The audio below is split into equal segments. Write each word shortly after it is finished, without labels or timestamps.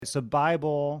So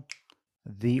Bible,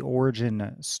 the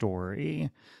origin story.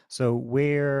 So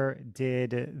where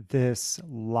did this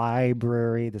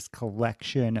library, this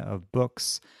collection of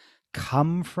books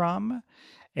come from?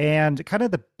 And kind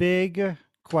of the big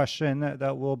question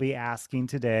that we'll be asking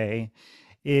today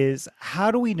is how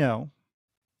do we know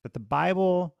that the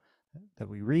Bible that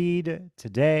we read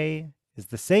today is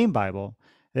the same Bible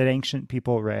that ancient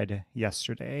people read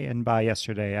yesterday? And by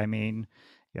yesterday, I mean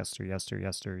yester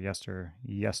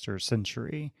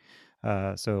century.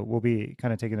 So we'll be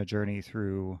kind of taking a journey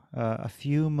through a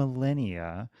few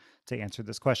millennia to answer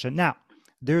this question. Now,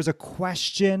 there's a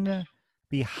question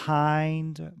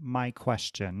behind my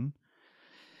question,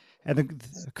 and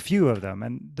a few of them.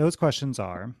 And those questions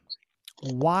are,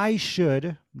 why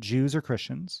should Jews or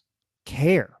Christians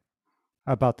care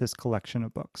about this collection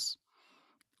of books?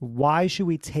 Why should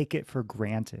we take it for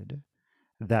granted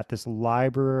that this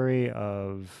library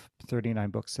of 39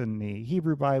 books in the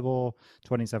Hebrew Bible,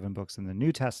 27 books in the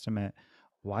New Testament,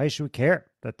 why should we care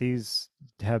that these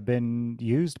have been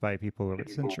used by people over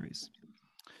the centuries?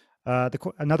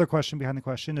 Another question behind the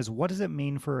question is, what does it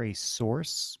mean for a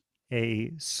source,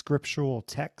 a scriptural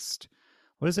text?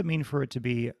 What does it mean for it to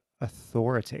be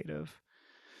authoritative?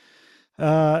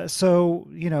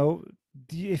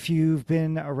 If you've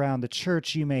been around the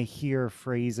church, you may hear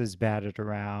phrases batted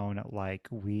around like,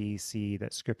 we see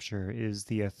that scripture is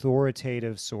the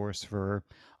authoritative source for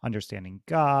understanding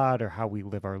God or how we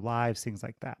live our lives, things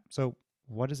like that. So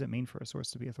what does it mean for a source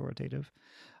to be authoritative?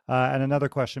 And another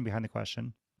question behind the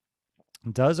question,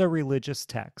 does a religious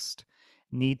text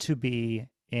need to be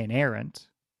inerrant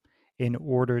in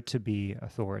order to be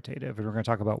authoritative? And we're going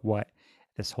to talk about what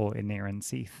this whole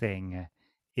inerrancy thing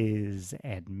is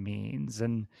and means.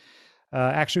 And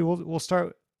actually, we'll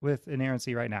start with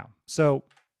inerrancy right now. So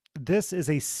this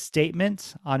is a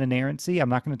statement on inerrancy. I'm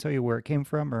not going to tell you where it came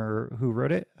from or who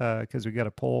wrote it because we got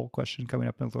a poll question coming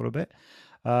up in a little bit.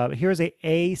 Here's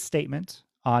a statement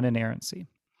on inerrancy.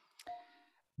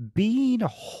 Being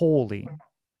holy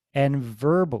and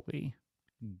verbally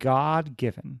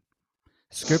God-given,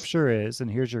 Scripture is,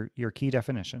 and here's your key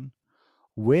definition,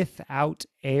 without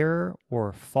error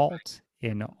or fault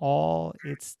in all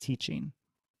its teaching.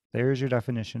 There's your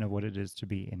definition of what it is to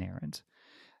be inerrant.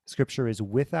 Scripture is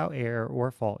without error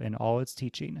or fault in all its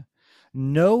teaching,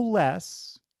 no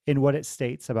less in what it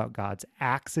states about God's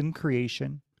acts in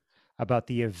creation, about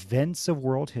the events of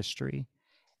world history,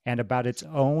 and about its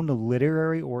own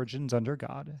literary origins under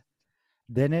God,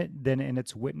 than in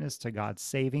its witness to God's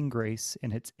saving grace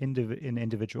in in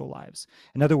individual lives.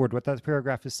 In other words, what that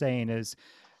paragraph is saying is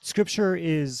Scripture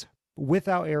is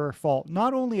without error or fault,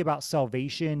 not only about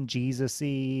salvation,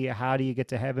 Jesus-y, how do you get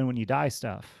to heaven when you die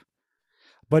stuff,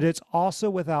 but it's also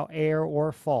without error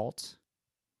or fault,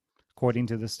 according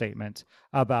to the statement,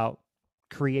 about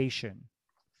creation,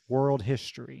 world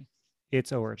history,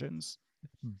 its origins.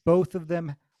 Both of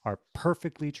them are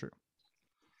perfectly true.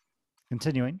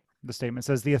 Continuing, the statement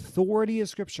says, the authority of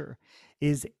Scripture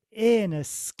is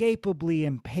inescapably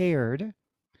impaired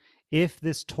if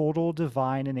this total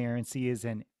divine inerrancy is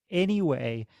in any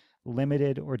way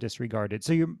limited or disregarded.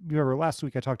 So you remember last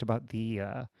week I talked about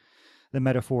the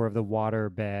metaphor of the water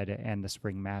bed and the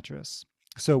spring mattress.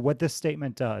 So what this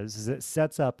statement does is it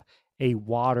sets up a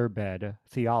waterbed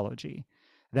theology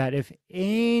that if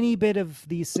any bit of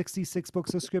these 66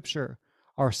 books of Scripture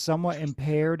are somewhat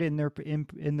impaired in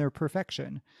their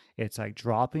perfection, it's like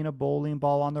dropping a bowling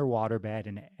ball on their waterbed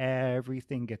and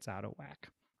everything gets out of whack,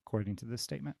 according to this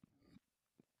statement.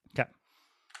 Okay.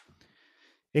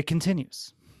 It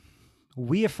continues.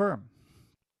 We affirm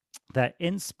that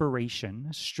inspiration,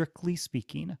 strictly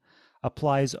speaking,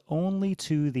 applies only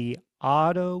to the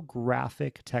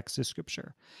autographic text of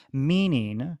Scripture,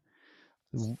 meaning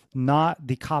not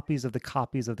the copies of the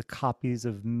copies of the copies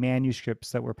of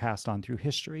manuscripts that were passed on through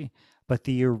history, but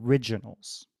the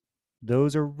originals.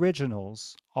 Those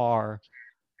originals are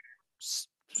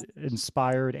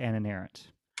inspired and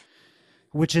inerrant,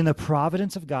 which in the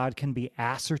providence of God can be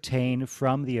ascertained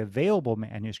from the available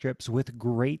manuscripts with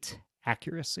great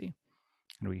accuracy.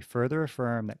 And we further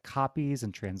affirm that copies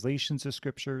and translations of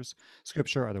Scripture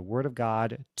are the Word of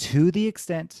God to the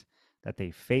extent that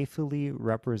they faithfully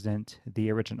represent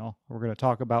the original. We're going to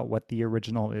talk about what the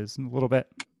original is in a little bit.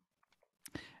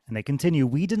 And they continue,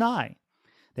 we deny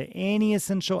that any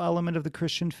essential element of the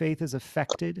Christian faith is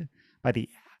affected by the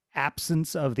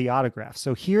absence of the autograph.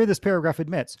 So here this paragraph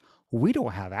admits, we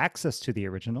don't have access to the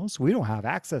originals. We don't have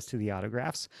access to the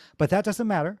autographs, but that doesn't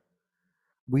matter.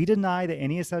 We deny that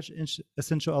any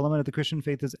essential element of the Christian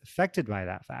faith is affected by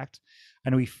that fact,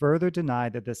 and we further deny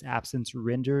that this absence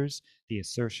renders the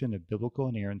assertion of biblical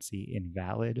inerrancy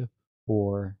invalid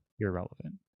or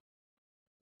irrelevant.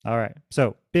 All right.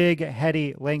 So big,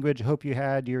 heady language. Hope you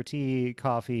had your tea,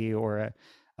 coffee, or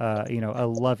a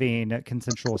loving,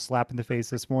 consensual slap in the face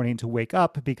this morning to wake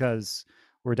up, because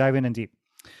we're diving in deep.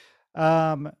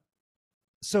 So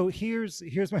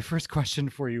here's my first question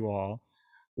for you all.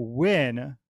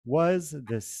 When was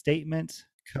the statement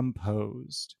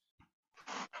composed?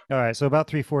 All right. So about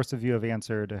 3/4 of you have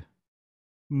answered.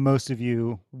 Most of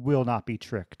you will not be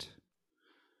tricked.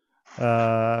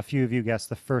 A few of you guessed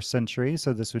the 1st century,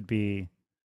 so this would be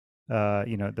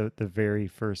the very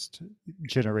first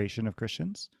generation of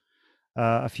Christians.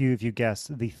 A few of you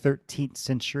guessed the 13th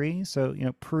century, so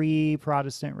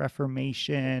pre-Protestant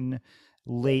Reformation,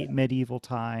 late medieval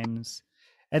times,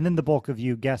 and then the bulk of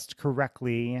you guessed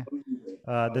correctly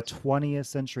the 20th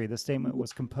century. The statement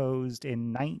was composed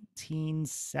in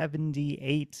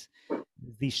 1978,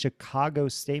 the Chicago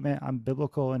Statement on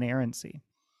Biblical Inerrancy.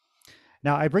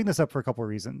 Now, I bring this up for a couple of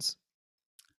reasons.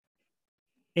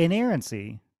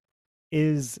 Inerrancy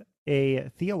is a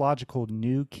theological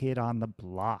new kid on the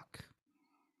block.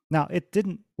 Now, it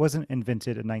wasn't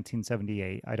invented in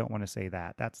 1978. I don't want to say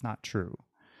that. That's not true.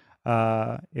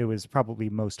 It was probably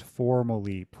most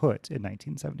formally put in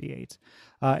 1978.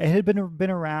 It had been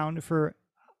around for,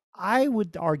 I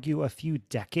would argue, a few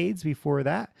decades before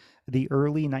that, the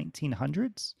early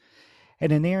 1900s.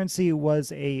 And inerrancy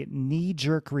was a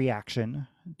knee-jerk reaction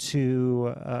to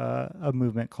a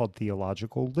movement called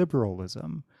theological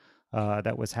liberalism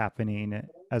that was happening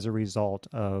as a result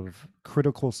of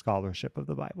critical scholarship of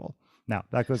the Bible. Now,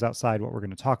 that goes outside what we're going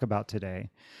to talk about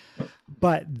today.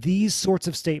 But these sorts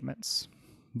of statements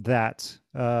that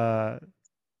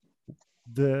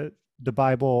the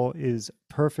Bible is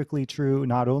perfectly true,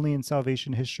 not only in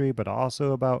salvation history, but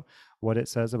also about what it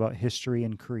says about history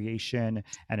and creation.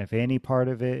 And if any part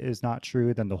of it is not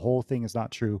true, then the whole thing is not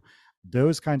true.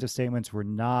 Those kinds of statements were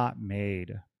not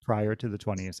made prior to the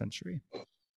 20th century.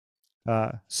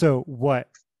 So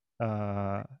what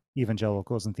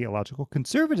evangelicals and theological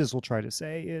conservatives will try to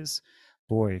say is,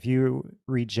 boy, if you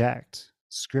reject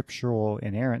scriptural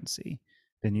inerrancy,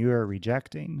 then you are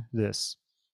rejecting this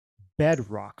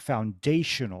bedrock,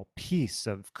 foundational piece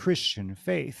of Christian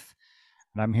faith.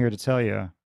 And I'm here to tell you,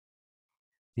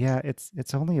 yeah,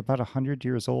 it's only about 100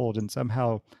 years old, and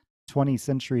somehow 20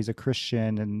 centuries of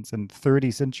Christians and 30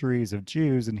 centuries of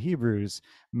Jews and Hebrews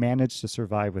managed to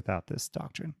survive without this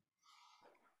doctrine.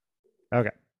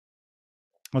 Okay,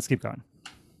 let's keep going.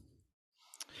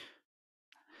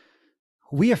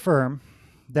 We affirm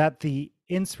that the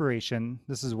inspiration,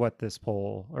 this is what this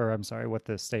what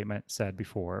this statement said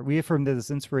before. We affirm that this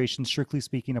inspiration, strictly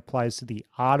speaking, applies to the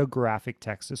autographic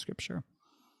text of Scripture.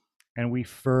 And we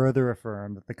further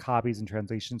affirm that the copies and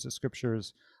translations of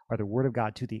Scriptures are the Word of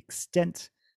God to the extent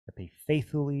that they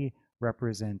faithfully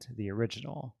represent the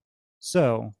original.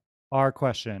 So our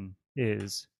question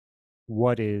is,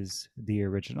 what is the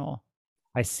original?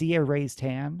 I see a raised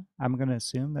hand. I'm going to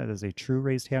assume that is a true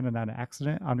raised hand and not an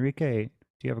accident. Enrique, do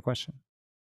you have a question?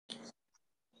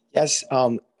 Yes,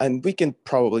 and we can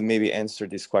probably maybe answer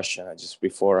this question just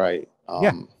before I...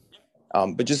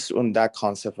 but just on that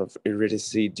concept of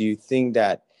heredity, do you think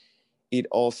that it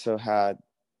also had,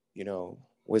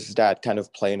 was that kind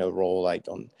of playing a role like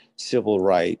on civil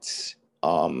rights,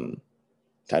 kind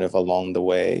of along the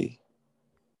way?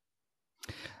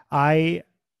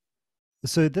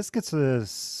 So this gets to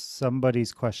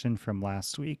somebody's question from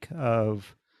last week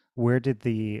of where did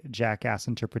the jackass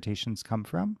interpretations come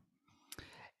from?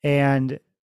 And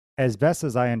as best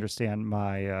as I understand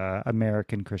my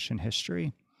American Christian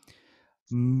history,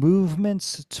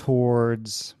 movements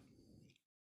towards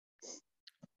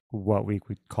what we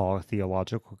would call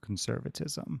theological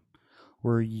conservatism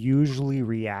were usually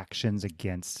reactions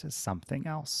against something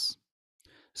else.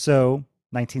 So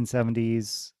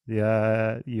 1970s,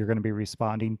 you're going to be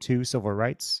responding to civil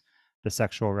rights, the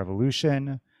sexual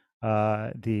revolution,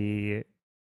 the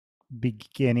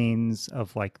beginnings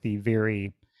of like the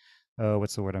very,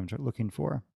 what's the word I'm looking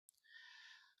for?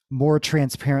 More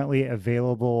transparently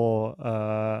available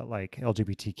like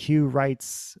LGBTQ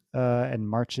rights and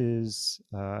marches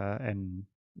and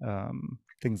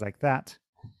things like that.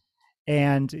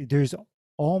 And there's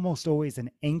almost always an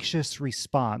anxious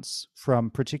response from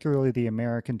particularly the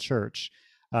American church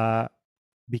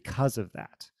because of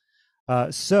that.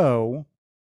 So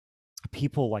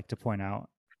people like to point out,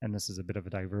 and this is a bit of a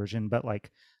diversion, but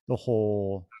like the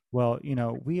whole, well,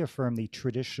 we affirm the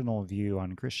traditional view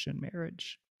on Christian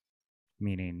marriage,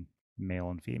 meaning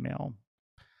male and female.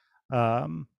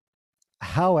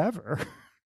 However,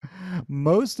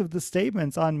 most of the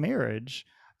statements on marriage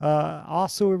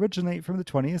also originate from the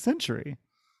 20th century.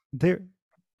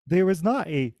 There was not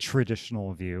a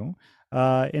traditional view,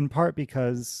 in part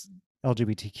because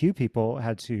LGBTQ people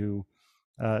had to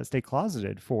stay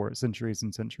closeted for centuries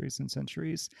and centuries and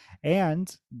centuries.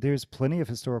 And there's plenty of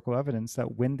historical evidence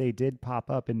that when they did pop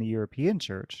up in the European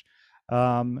church,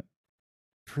 um,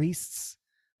 priests,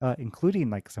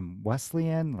 including like some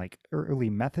Wesleyan, like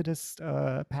early Methodist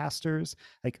pastors,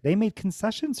 like they made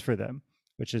concessions for them,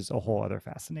 which is a whole other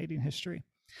fascinating history.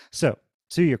 So,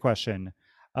 to your question,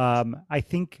 I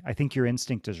think your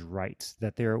instinct is right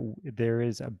that there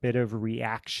is a bit of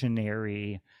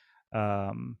reactionary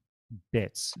um,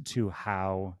 bits to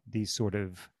how these sort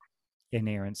of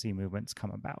inerrancy movements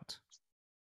come about.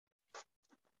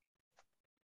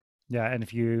 Yeah, and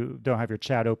if you don't have your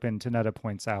chat open, Tanetta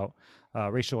points out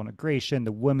racial integration,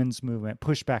 the women's movement,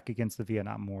 pushback against the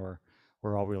Vietnam War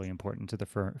were all really important to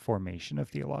the formation of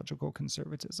theological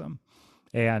conservatism.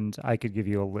 And I could give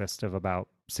you a list of about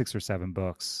 6 or 7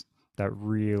 books that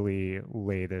really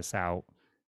lay this out,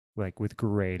 like with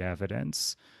great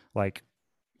evidence. Like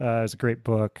it's a great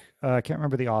book. I can't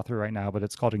remember the author right now, but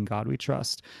it's called "In God We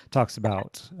Trust." Talks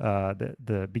about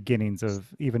the beginnings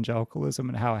of evangelicalism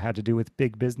and how it had to do with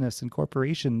big business and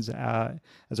corporations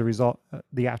as a result,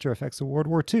 the after effects of World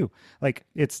War II. Like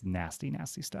it's nasty,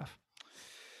 nasty stuff.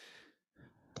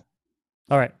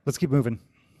 All right, let's keep moving.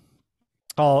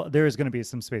 There is going to be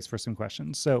some space for some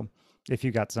questions. So if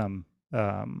you got some,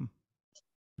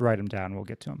 write them down. We'll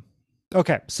get to them.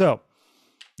 Okay, so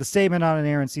the statement on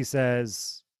inerrancy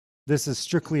says this is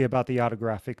strictly about the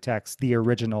autographic text, the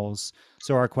originals.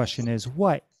 So our question is,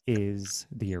 what is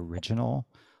the original?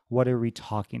 What are we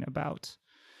talking about?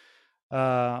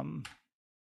 So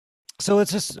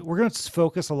we're going to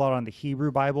focus a lot on the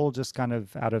Hebrew Bible, just kind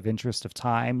of out of interest of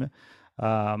time.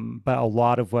 But a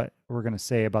lot of what we're going to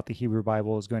say about the Hebrew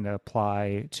Bible is going to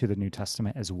apply to the New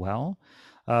Testament as well.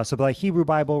 So by Hebrew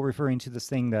Bible, referring to this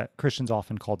thing that Christians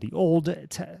often call the Old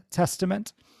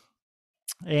Testament.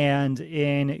 And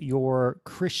in your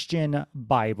Christian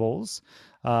Bibles,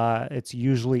 it's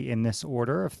usually in this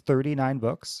order of 39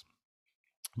 books.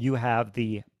 You have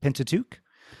the Pentateuch,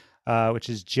 which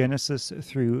is Genesis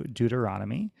through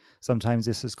Deuteronomy. Sometimes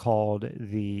this is called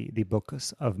the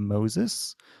books of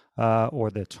Moses,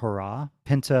 or the Torah.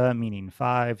 Penta meaning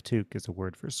 5, Tuch is a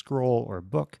word for scroll or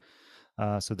book.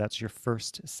 So that's your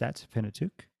first set,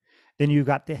 Pentateuch. Then you've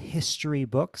got the history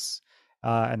books,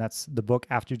 and that's the book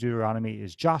after Deuteronomy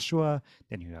is Joshua.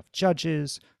 Then you have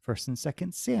Judges, 1st and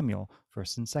 2nd Samuel,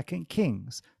 1st and 2nd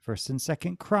Kings, 1st and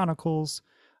 2nd Chronicles,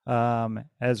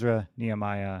 Ezra,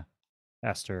 Nehemiah,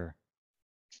 Esther,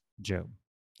 Job.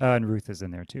 And Ruth is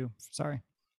in there too. Sorry.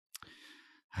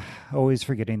 Always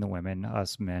forgetting the women,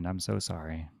 us men. I'm so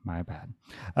sorry. My bad.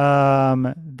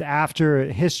 After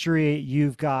history,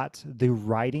 you've got the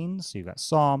writings. You've got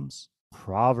Psalms,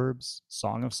 Proverbs,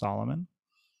 Song of Solomon,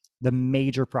 the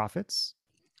major prophets,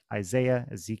 Isaiah,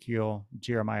 Ezekiel,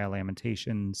 Jeremiah,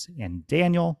 Lamentations, and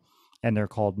Daniel. And they're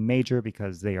called major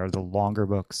because they are the longer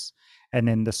books. And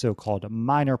then the so-called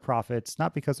minor prophets,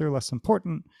 not because they're less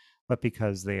important, but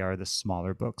because they are the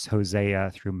smaller books,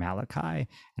 Hosea through Malachi.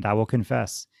 And I will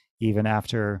confess, even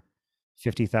after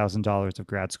 $50,000 of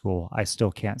grad school, I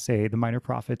still can't say the minor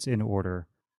prophets in order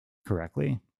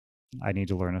correctly. I need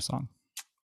to learn a song.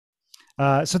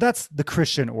 So that's the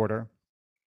Christian order.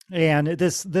 And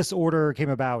this order came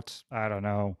about, I don't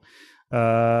know,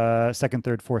 2nd,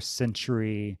 3rd, 4th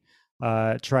century,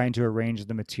 trying to arrange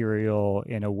the material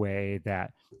in a way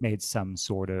that made some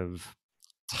sort of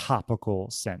topical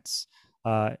sense.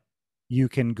 You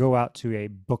can go out to a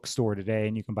bookstore today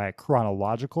and you can buy a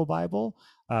chronological Bible,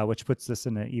 which puts this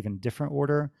in an even different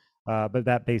order. But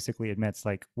that basically admits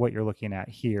like what you're looking at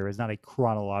here is not a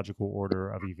chronological order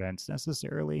of events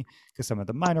necessarily, because some of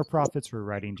the minor prophets were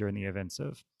writing during the events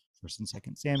of 1st and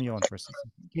 2nd Samuel and 1st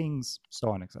and 2nd Kings, so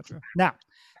on, etc. Now,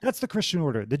 that's the Christian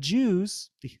order. The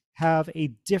Jews have a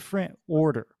different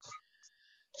order.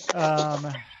 Let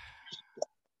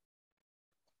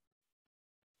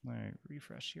me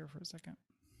refresh here for a second.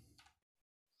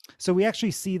 So we actually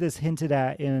see this hinted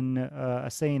at in a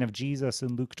saying of Jesus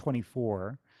in Luke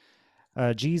 24.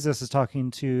 Jesus is talking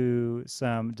to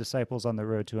some disciples on the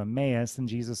road to Emmaus, and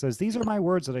Jesus says, "These are my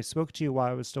words that I spoke to you while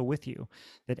I was still with you,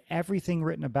 that everything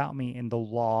written about me in the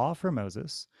law for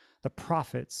Moses, the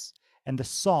prophets, and the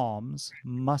Psalms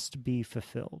must be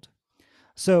fulfilled."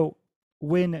 So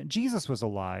when Jesus was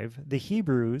alive, the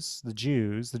Hebrews, the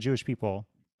Jews, the Jewish people,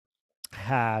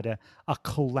 had a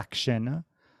collection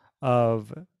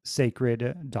of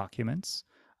sacred documents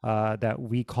that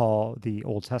we call the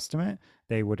Old Testament.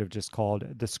 They would have just called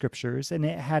the scriptures, and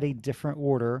it had a different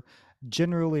order,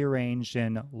 generally arranged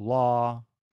in law,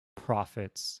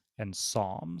 prophets, and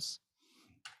Psalms.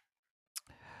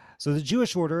 So the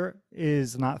Jewish order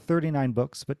is not 39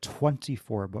 books, but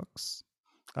 24 books.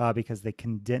 Because they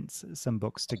condense some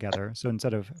books together. So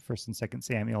instead of First and Second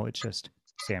Samuel, it's just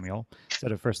Samuel.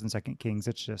 Instead of First and Second Kings,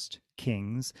 it's just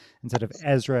Kings. Instead of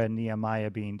Ezra and Nehemiah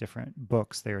being different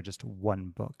books, they are just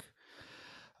one book.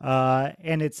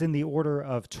 And it's in the order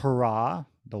of Torah,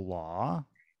 the law,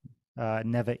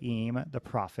 Nevi'im, the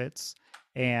prophets,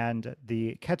 and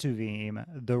the Ketuvim,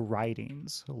 the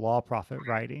writings, law prophet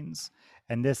writings.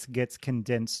 And this gets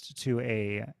condensed to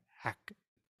a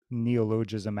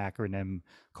neologism acronym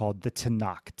called the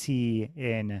Tanakh,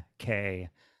 TNK,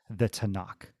 the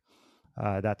Tanakh.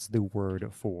 That's the word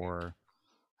for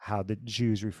how the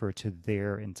Jews refer to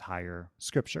their entire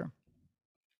scripture.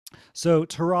 So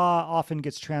Torah often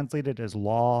gets translated as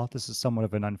law. This is somewhat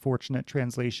of an unfortunate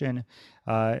translation.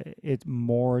 It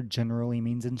more generally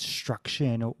means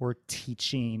instruction or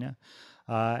teaching.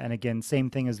 And again, same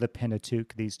thing as the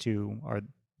Pentateuch. These two are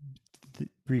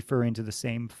referring to the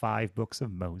same 5 books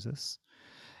of Moses.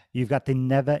 You've got the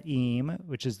Nevi'im,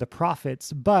 which is the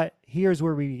prophets, but here's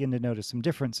where we begin to notice some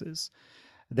differences.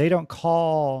 They don't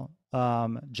call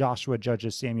Joshua,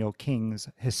 Judges, Samuel, Kings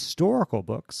historical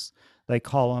books. They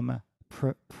call them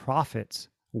prophet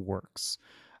works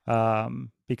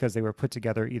because they were put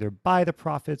together either by the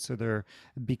prophets or they're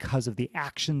because of the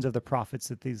actions of the prophets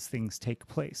that these things take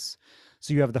place.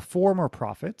 So you have the former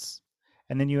prophets,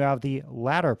 and then you have the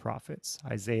latter prophets,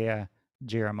 Isaiah,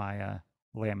 Jeremiah,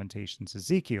 Lamentations,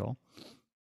 Ezekiel.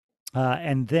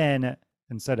 And then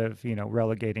instead of,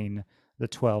 relegating the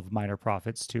 12 minor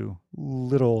prophets to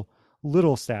little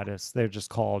status, they're just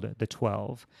called the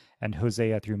 12. And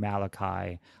Hosea through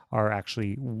Malachi are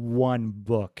actually one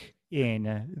book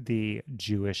in the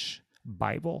Jewish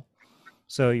Bible.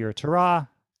 So your Torah,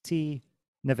 T,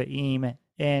 Nevi'im,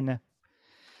 N.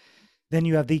 Then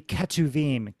you have the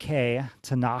Ketuvim, K,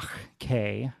 Tanakh,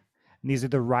 K. And these are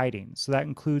the writings. So that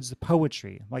includes the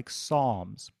poetry, like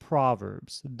Psalms,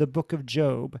 Proverbs, the Book of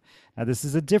Job. Now, this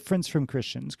is a difference from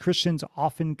Christians. Christians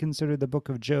often consider the Book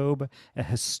of Job a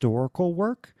historical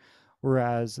work,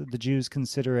 whereas the Jews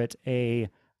consider it a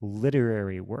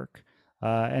literary work.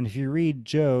 And if you read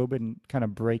Job and kind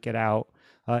of break it out,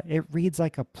 it reads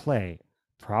like a play.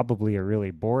 Probably a really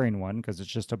boring one because it's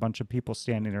just a bunch of people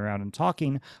standing around and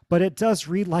talking, but it does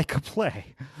read like a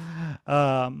play.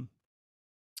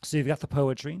 So you've got the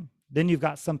poetry. Then you've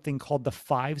got something called the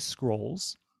 5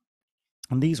 Scrolls.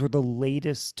 And these were the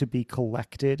latest to be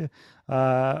collected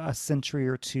a century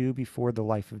or two before the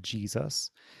life of Jesus.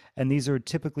 And these are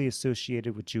typically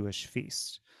associated with Jewish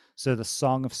feasts. So the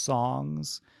Song of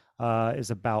Songs is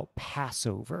about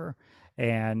Passover.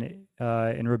 And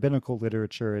in rabbinical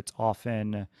literature, it's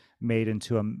often made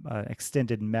into an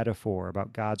extended metaphor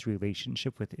about God's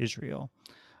relationship with Israel.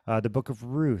 The Book of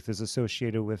Ruth is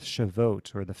associated with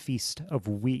Shavuot, or the Feast of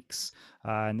Weeks.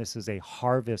 And this is a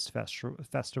harvest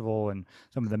festival, and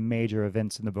some of the major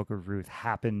events in the Book of Ruth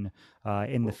happen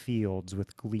in the fields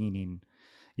with gleaning.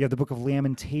 You have the Book of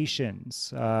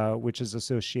Lamentations, which is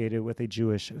associated with a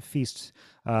Jewish feast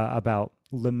about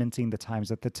lamenting the times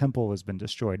that the temple has been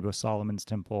destroyed, both Solomon's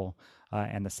temple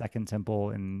and the Second Temple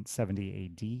in 70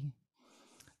 AD.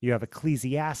 You have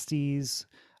Ecclesiastes,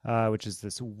 which is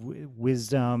this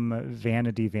wisdom,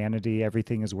 vanity,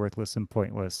 everything is worthless and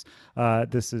pointless.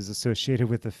 This is associated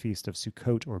with the Feast of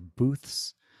Sukkot or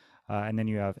Booths. And then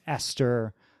you have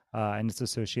Esther, and it's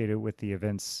associated with the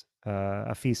events,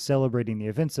 a feast celebrating the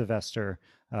events of Esther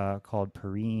called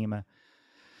Purim,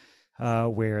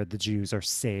 where the Jews are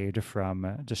saved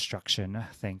from destruction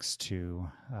thanks to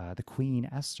the Queen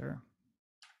Esther.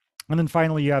 And then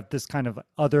finally, you have this kind of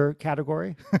other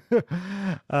category.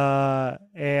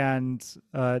 And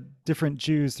different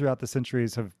Jews throughout the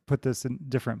centuries have put this in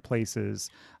different places.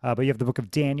 But you have the Book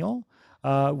of Daniel,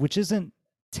 which isn't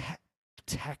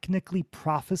technically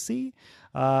prophecy,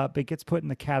 but gets put in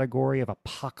the category of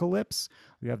apocalypse.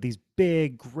 We have these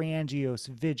big, grandiose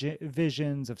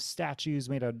visions of statues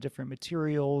made out of different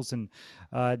materials, and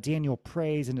Daniel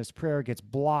prays, and his prayer gets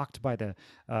blocked by the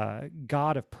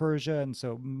god of Persia, and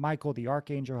so Michael the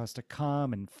archangel has to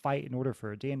come and fight in order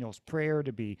for Daniel's prayer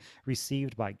to be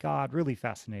received by God. Really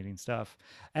fascinating stuff.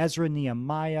 Ezra,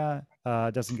 Nehemiah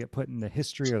doesn't get put in the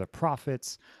history or the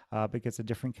prophets, but gets a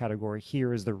different category.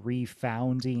 Here is the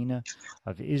refounding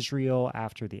of Israel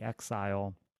after the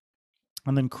exile.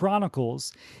 And then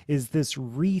Chronicles is this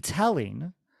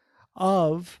retelling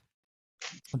of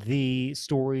the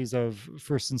stories of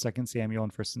First and Second Samuel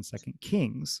and First and Second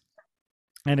Kings.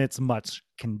 And it's much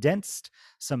condensed.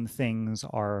 Some things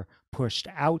are pushed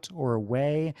out or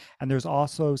away. And there's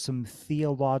also some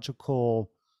theological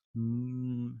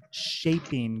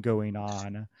shaping going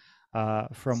on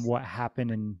from what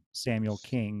happened in Samuel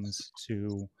Kings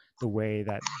to the way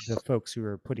that the folks who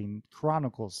are putting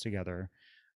Chronicles together,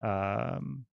 how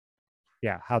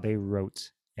they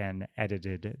wrote and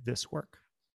edited this work.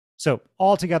 So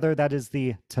altogether, that is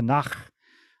the Tanakh,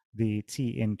 the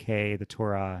TNK, the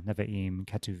Torah, Nevi'im,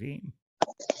 Ketuvim.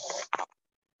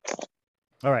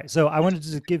 All right, so I wanted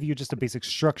to give you just a basic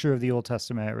structure of the Old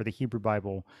Testament or the Hebrew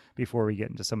Bible before we get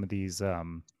into some of these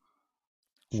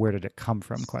where did it come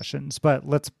from questions. But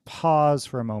let's pause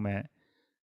for a moment.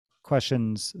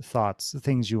 Questions, thoughts,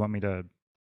 things you want me to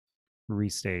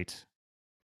restate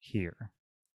here.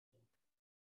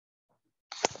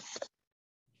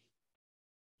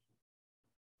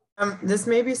 This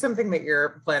may be something that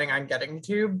you're planning on getting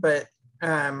to, but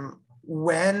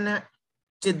when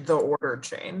did the order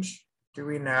change? Do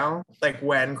we know? Like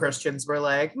when Christians were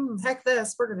like, heck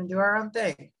this, we're going to do our own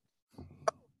thing.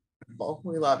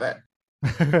 We love it.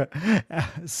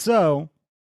 So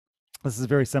this is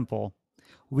very simple.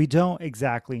 We don't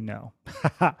exactly know.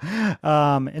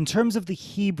 In terms of the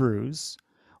Hebrews,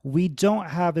 we don't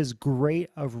have as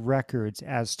great of records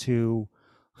as to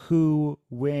who,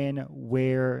 when,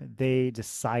 where they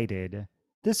decided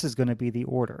this is going to be the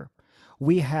order.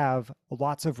 We have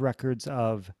lots of records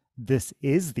of this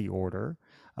is the order,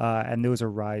 and those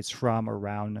arise from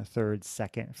around 3rd,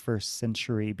 2nd, 1st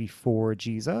century before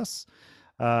Jesus,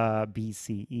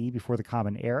 BCE, before the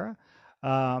Common Era.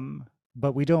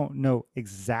 But we don't know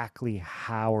exactly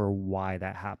how or why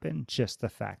that happened, just the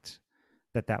fact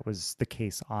that that was the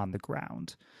case on the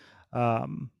ground.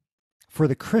 For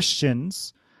the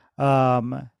Christians,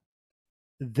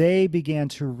 they began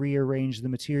to rearrange the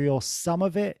material. Some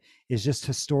of it is just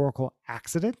historical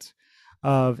accident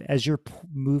of as you're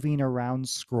moving around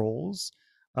scrolls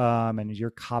and you're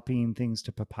copying things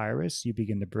to papyrus, you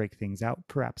begin to break things out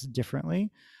perhaps differently.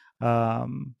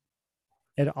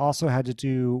 It also had to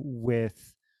do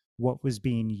with what was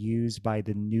being used by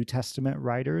the New Testament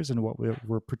writers and what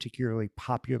were particularly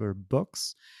popular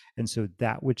books. And so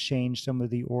that would change some of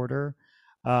the order.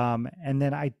 And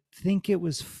then I think it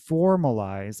was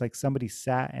formalized, like somebody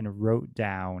sat and wrote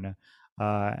down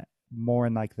more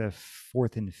in like the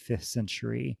 4th and 5th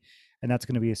century. And that's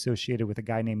going to be associated with a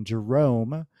guy named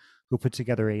Jerome, who put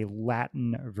together a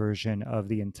Latin version of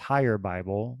the entire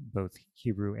Bible, both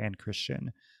Hebrew and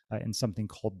Christian, in something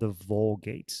called the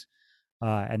Vulgate.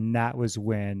 And that was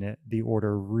when the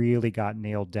order really got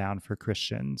nailed down for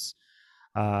Christians.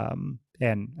 And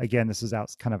again, this is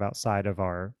kind of outside of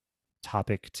our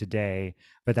topic today,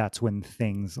 but that's when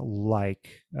things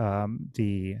like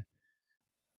the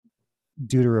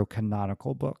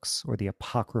deuterocanonical books or the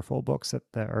apocryphal books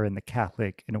that are in the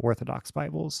Catholic and Orthodox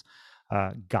Bibles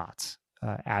got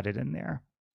added in there.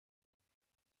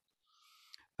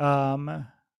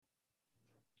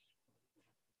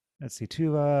 Let's see.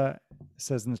 Tuva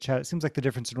says in the chat, it seems like the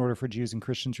difference in order for Jews and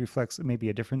Christians reflects maybe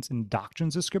a difference in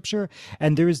doctrines of Scripture.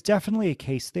 And there is definitely a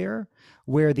case there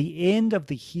where the end of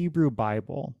the Hebrew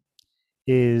Bible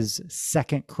is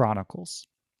 2nd Chronicles.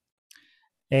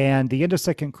 And the end of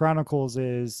 2nd Chronicles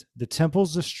is the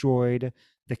temple's destroyed,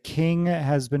 the king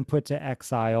has been put to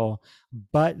exile,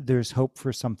 but there's hope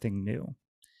for something new.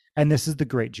 And this is the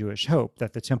great Jewish hope,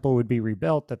 that the temple would be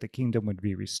rebuilt, that the kingdom would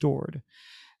be restored.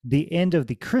 The end of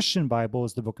the Christian Bible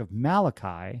is the book of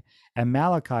Malachi, and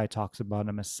Malachi talks about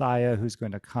a Messiah who's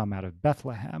going to come out of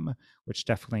Bethlehem, which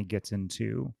definitely gets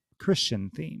into Christian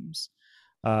themes.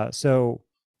 So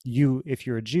if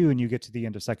you're a Jew and you get to the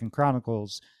end of 2nd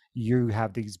Chronicles, you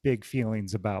have these big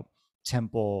feelings about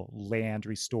temple, land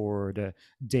restored,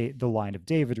 the line of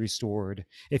David restored.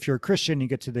 If you're a Christian, you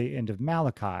get to the end of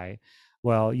Malachi.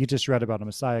 Well, you just read about a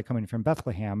Messiah coming from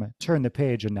Bethlehem, turn the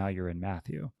page, and now you're in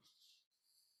Matthew.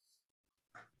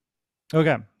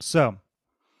 Okay, so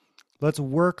let's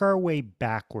work our way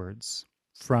backwards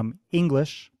from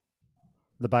English,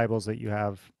 the Bibles that you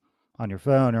have on your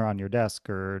phone or on your desk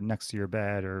or next to your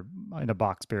bed or in a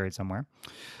box buried somewhere,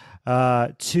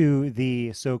 to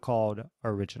the so-called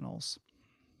originals.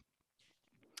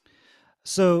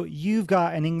 So you've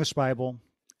got an English Bible,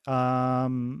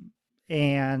 and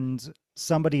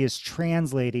somebody is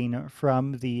translating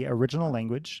from the original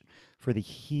language. For the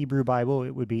Hebrew Bible, it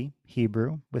would be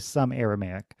Hebrew with some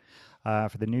Aramaic.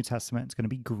 For the New Testament, it's going to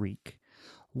be Greek.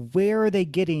 Where are they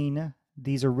getting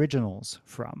these originals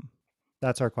from?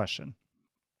 That's our question.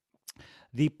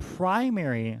 The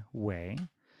primary way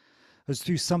is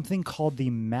through something called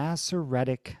the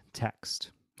Masoretic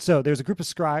text. So there's a group of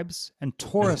scribes and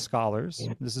Torah scholars.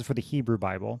 This is for the Hebrew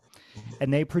Bible.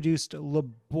 And they produced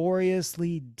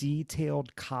laboriously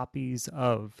detailed copies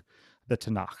of the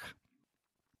Tanakh.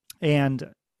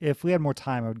 And if we had more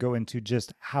time, I would go into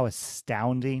just how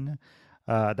astounding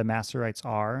the Masorites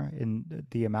are in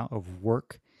the amount of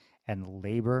work and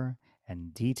labor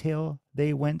and detail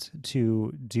they went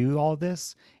to do all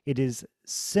this. It is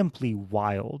simply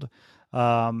wild.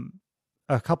 Um,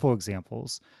 a couple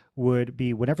examples would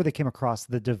be whenever they came across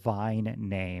the divine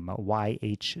name,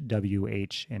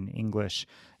 YHWH in English,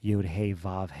 Yod He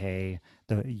Vav He,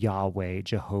 the Yahweh,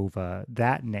 Jehovah,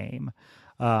 that name,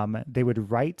 they would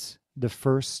write the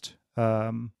first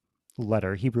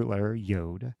letter, Hebrew letter,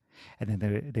 Yod, and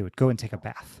then they would go and take a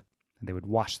bath, and they would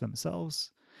wash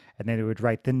themselves, and then they would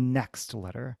write the next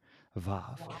letter,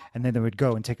 Vav, and then they would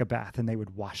go and take a bath, and they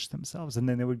would wash themselves, and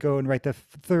then they would go and write the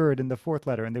third and the fourth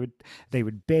letter, and they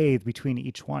would bathe between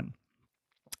each one.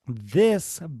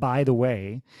 This, by the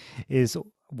way, is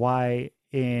why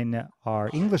in our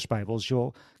English Bibles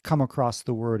you'll come across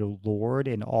the word Lord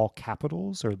in all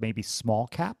capitals or maybe small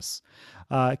caps,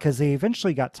 because they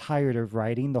eventually got tired of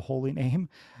writing the holy name.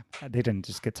 They didn't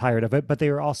just get tired of it, but they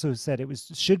were also said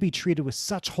should be treated with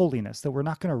such holiness that we're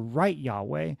not going to write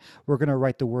Yahweh. We're going to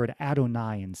write the word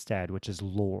Adonai instead, which is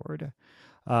Lord.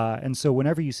 And so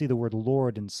whenever you see the word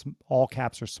Lord in all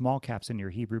caps or small caps in your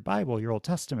Hebrew Bible, your Old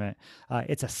Testament,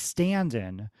 it's a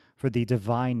stand-in for the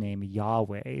divine name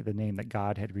Yahweh, the name that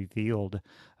God had revealed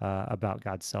about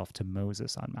God's self to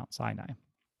Moses on Mount Sinai.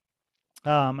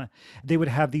 They would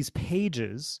have these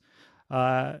pages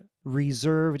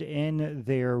reserved in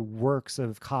their works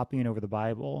of copying over the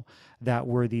Bible that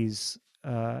were these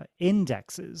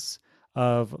indexes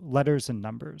of letters and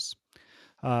numbers.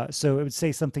 So it would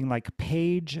say something like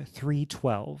page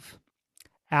 312,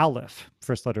 Aleph,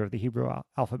 first letter of the Hebrew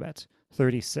alphabet,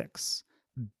 36,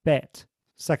 Bet,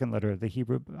 second letter of the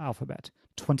Hebrew alphabet,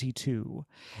 22.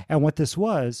 And what this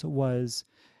was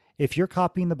if you're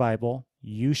copying the Bible,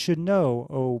 you should know,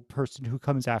 oh person who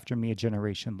comes after me a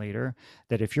generation later,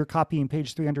 that if you're copying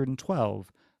page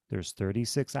 312, there's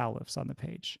 36 Alephs on the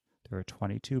page. There are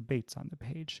 22 Bets on the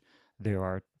page. There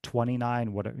are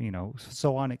 29,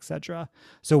 so on, etc.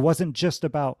 So it wasn't just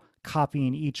about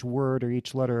copying each word or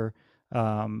each letter,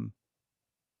 one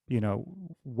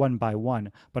by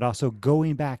one, but also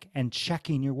going back and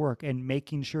checking your work and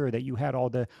making sure that you had all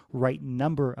the right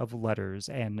number of letters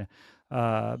and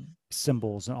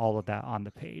symbols and all of that on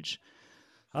the page.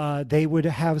 They would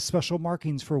have special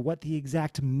markings for what the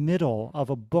exact middle of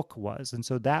a book was. And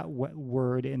so that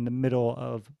word in the middle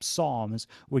of Psalms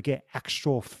would get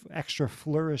extra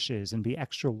flourishes and be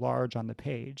extra large on the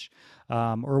page.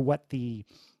 Or what the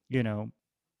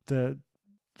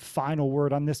final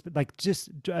word on this, like just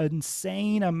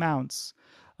insane amounts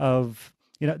of,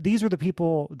 these were the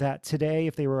people that today,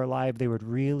 if they were alive, they would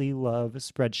really love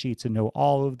spreadsheets and know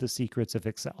all of the secrets of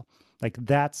Excel. Like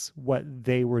that's what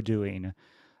they were doing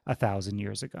 1,000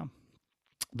 years ago.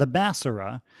 The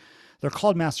Masorah, they're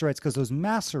called Masorites because those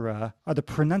Masorah are the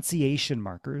pronunciation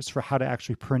markers for how to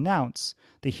actually pronounce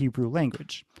the Hebrew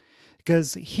language.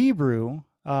 Because Hebrew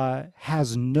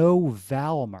has no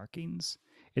vowel markings.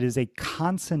 It is a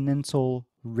consonantal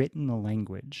written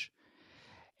language.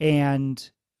 And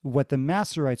what the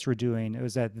Masorites were doing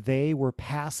was that they were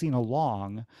passing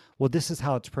along, well, this is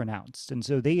how it's pronounced. And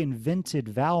so they invented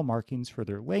vowel markings for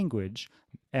their language,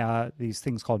 these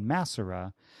things called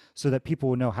Masorah, so that people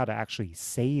would know how to actually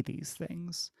say these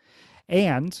things.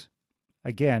 And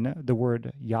again, the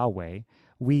word Yahweh,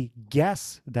 we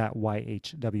guess that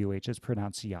YHWH is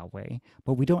pronounced Yahweh,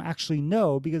 but we don't actually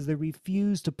know because they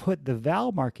refused to put the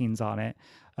vowel markings on it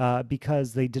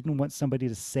because they didn't want somebody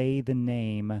to say the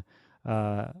name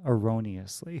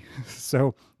erroneously.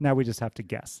 So now we just have to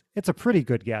guess. It's a pretty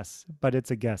good guess, but it's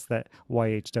a guess that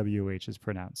YHWH is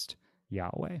pronounced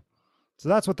Yahweh. So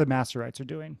that's what the Masorites are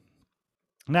doing.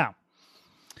 Now,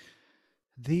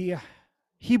 the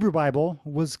Hebrew Bible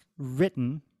was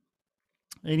written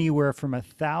anywhere from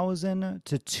 1,000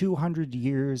 to 200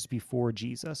 years before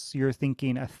Jesus. You're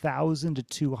thinking 1,000 to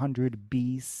 200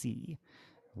 BC.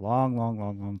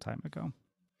 Long time ago.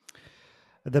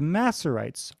 The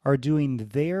Masorites are doing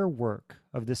their work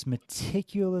of this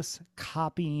meticulous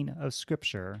copying of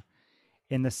Scripture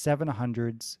in the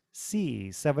 700s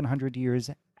CE, 700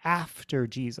 years after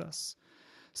Jesus.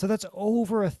 So that's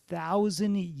over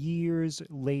 1,000 years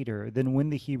later than when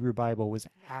the Hebrew Bible was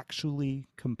actually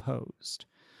composed.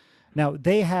 Now,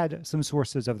 they had some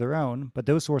sources of their own, but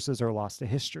those sources are lost to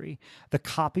history. The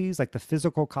copies, like the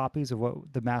physical copies of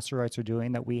what the Masorites are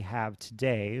doing that we have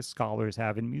today, scholars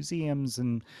have in museums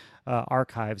and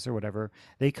archives or whatever,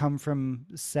 they come from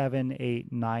 7,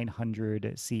 8,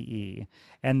 900 CE.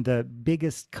 And the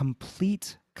biggest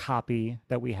complete copy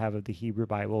that we have of the Hebrew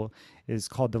Bible is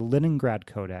called the Leningrad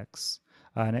Codex,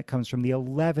 and it comes from the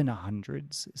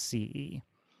 1100s CE.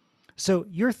 So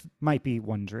you might be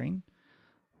wondering,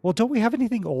 well, don't we have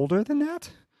anything older than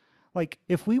that? Like,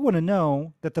 if we want to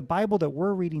know that the Bible that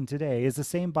we're reading today is the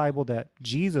same Bible that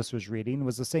Jesus was reading,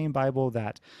 was the same Bible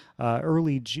that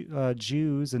early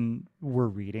Jews and were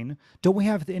reading, don't we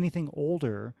have anything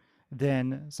older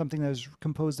than something that was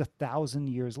composed 1,000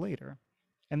 years later?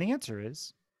 And the answer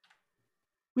is,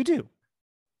 we do.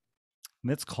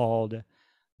 And it's called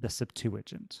the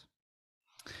Septuagint.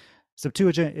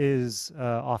 Septuagint is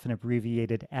often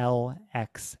abbreviated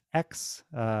LXX.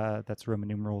 That's Roman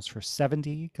numerals for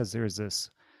 70, because there's this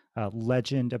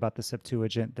legend about the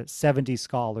Septuagint that 70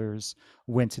 scholars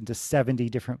went into 70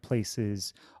 different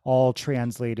places, all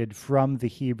translated from the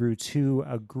Hebrew to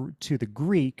the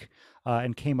Greek,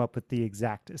 and came up with the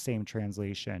exact same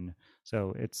translation.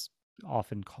 So it's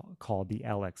often called the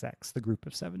LXX, the group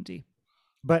of 70.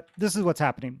 But this is what's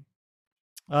happening.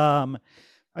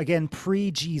 Again,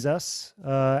 pre-Jesus,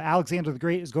 Alexander the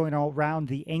Great is going all around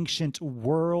the ancient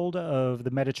world of the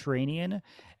Mediterranean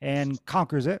and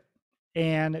conquers it.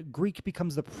 And Greek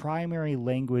becomes the primary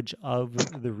language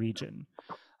of the region.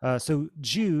 So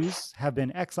Jews have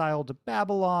been exiled to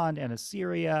Babylon and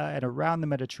Assyria and around the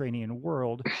Mediterranean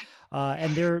world,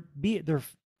 and they're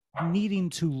needing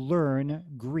to learn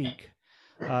Greek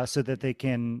so that they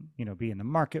can, be in the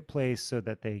marketplace, so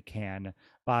that they can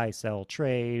buy, sell,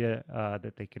 trade,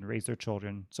 that they can raise their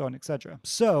children, so on, etc.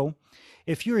 So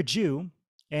if you're a Jew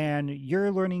and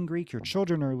you're learning Greek, your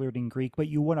children are learning Greek, but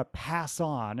you want to pass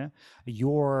on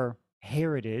your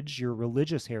heritage, your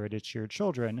religious heritage to your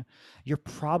children, you're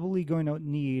probably going to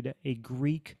need a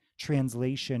Greek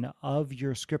translation of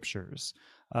your scriptures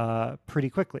pretty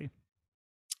quickly.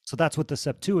 So that's what the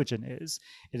Septuagint is.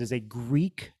 It is a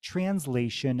Greek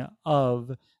translation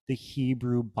of the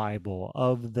Hebrew Bible,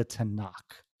 of the Tanakh.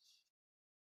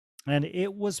 And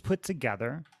it was put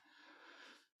together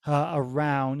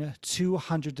around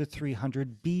 200 to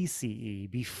 300 BCE,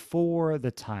 before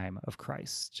the time of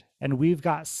Christ. And we've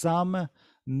got some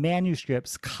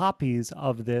manuscripts, copies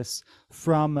of this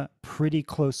from pretty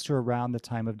close to around the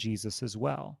time of Jesus as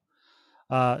well.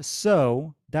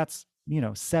 So that's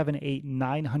 700, 800,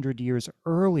 900 years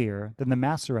earlier than the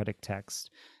Masoretic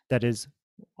text that is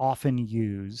often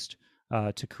used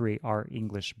to create our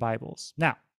English Bibles.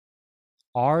 Now,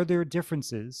 are there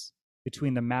differences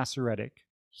between the Masoretic,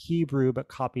 Hebrew but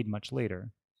copied much later,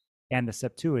 and the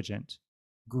Septuagint,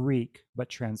 Greek but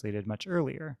translated much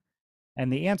earlier?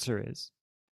 And the answer is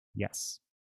yes.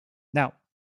 Now,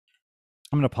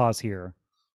 I'm going to pause here.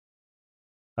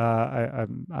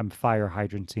 I'm fire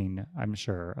hydranting, I'm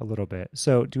sure, a little bit.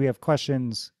 So do we have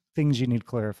questions, things you need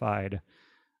clarified?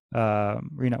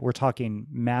 We're talking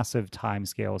massive time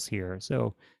scales here.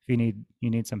 So if you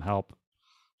need some help,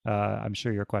 I'm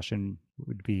sure your question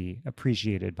would be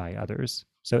appreciated by others.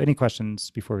 So any questions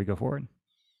before we go forward?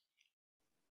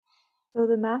 So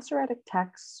the Masoretic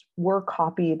texts were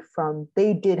copied from,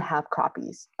 they did have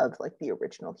copies of like the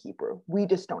original Hebrew. We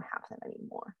just don't have them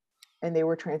anymore. And they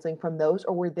were translating from those,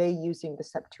 or were they using the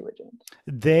Septuagint?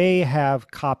 They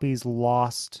have copies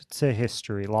lost to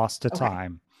history, lost to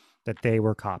time, that they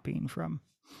were copying from.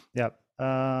 Yep. Okay,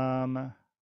 I'm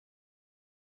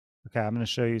going to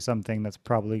show you something that's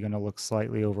probably going to look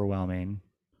slightly overwhelming,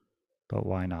 but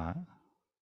why not?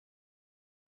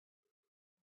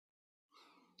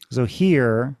 So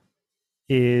here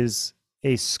is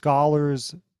a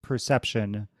scholar's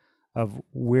perception of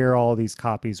where all these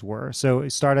copies were. So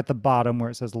start at the bottom where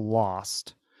it says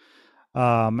lost.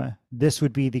 This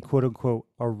would be the quote unquote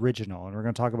original. And we're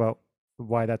going to talk about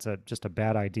why that's just a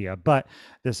bad idea. But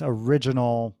this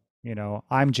original,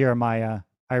 I'm Jeremiah,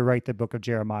 I write the book of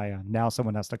Jeremiah. Now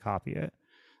someone has to copy it.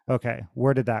 Okay,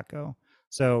 where did that go?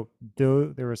 So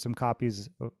there were some copies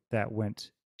that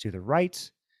went to the right,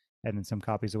 and then some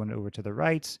copies that went over to the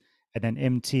right. And then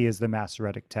MT is the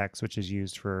Masoretic text, which is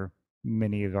used for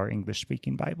many of our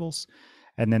English-speaking Bibles.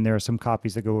 And then there are some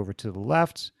copies that go over to the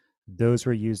left. Those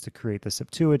were used to create the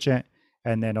Septuagint,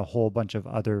 and then a whole bunch of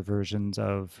other versions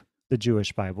of the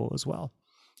Jewish Bible as well.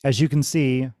 As you can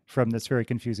see from this very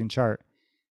confusing chart,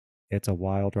 it's a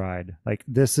wild ride. Like,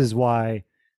 this is why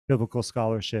biblical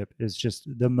scholarship is just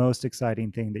the most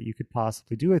exciting thing that you could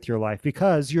possibly do with your life,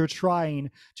 because you're trying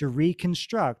to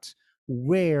reconstruct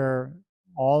where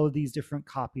all of these different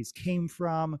copies came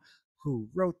from, who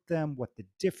wrote them, what the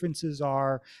differences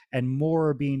are, and more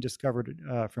are being discovered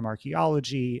from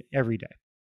archaeology every day.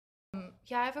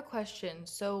 Yeah, I have a question.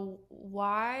 So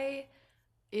why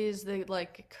is the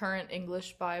current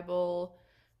English Bible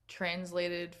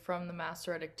translated from the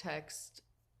Masoretic text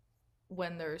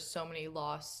when there's so many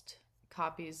lost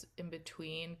copies in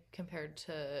between compared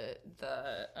to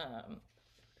the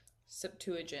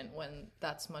Septuagint when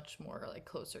that's much more like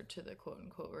closer to the quote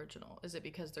unquote original? Is it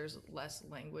because there's less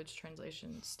language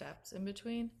translation steps in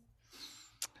between?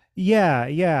 Yeah.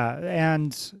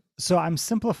 And so I'm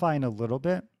simplifying a little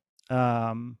bit.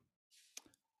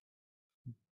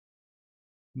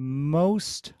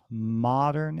 Most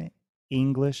modern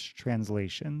English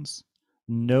translations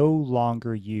no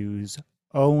longer use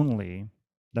only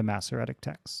the Masoretic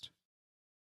text.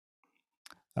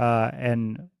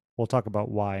 And we'll talk about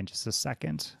why in just a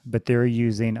second, but they're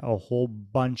using a whole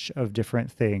bunch of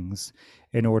different things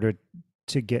in order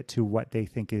to get to what they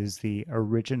think is the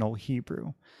original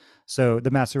Hebrew. So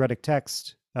the Masoretic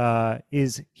text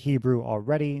is Hebrew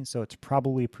already, so it's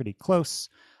probably pretty close,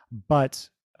 but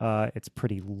it's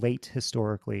pretty late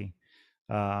historically.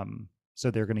 So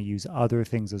they're going to use other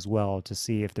things as well to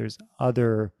see if there's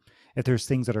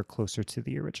things that are closer to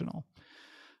the original.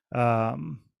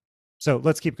 So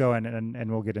let's keep going,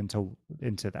 and we'll get into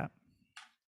that.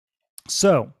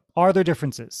 So, are there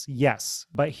differences? Yes,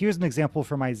 but here's an example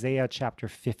from Isaiah chapter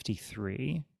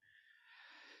 53.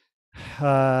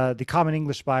 The Common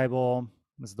English Bible,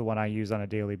 this is the one I use on a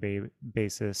daily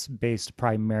basis, based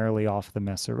primarily off the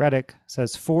Masoretic,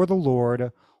 says, "For the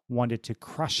Lord wanted to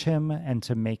crush him and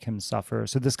to make him suffer."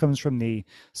 So this comes from the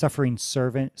suffering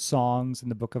servant songs in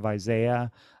the book of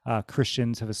Isaiah.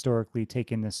 Christians have historically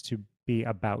taken this to be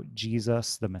about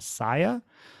Jesus, the Messiah.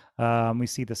 We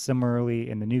see this similarly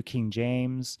in the New King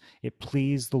James. It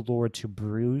pleased the Lord to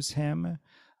bruise him.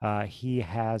 He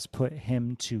has put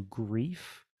him to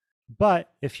grief.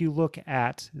 But if you look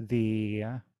at the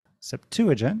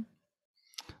Septuagint,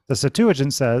 the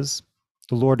Septuagint says,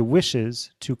 "The Lord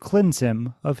wishes to cleanse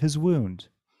him of his wound."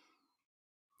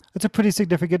 That's a pretty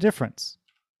significant difference.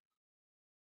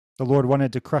 The Lord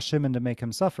wanted to crush him and to make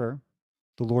him suffer.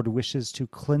 The Lord wishes to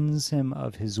cleanse him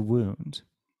of his wound.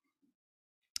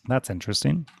 That's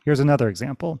interesting. Here's another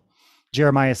example.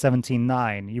 Jeremiah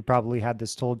 17:9. You probably had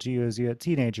this told to you as a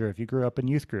teenager if you grew up in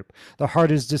youth group. "The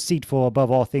heart is deceitful above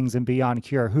all things and beyond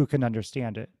cure. Who can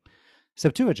understand it?"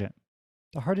 Septuagint.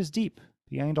 "The heart is deep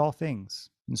behind all things,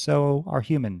 and so are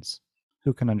humans.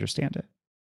 Who can understand it?"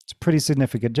 It's a pretty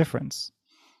significant difference.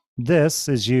 This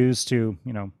is used to,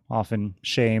 often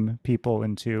shame people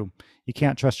into, you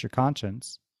can't trust your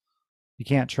conscience. You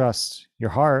can't trust your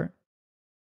heart.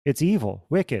 It's evil,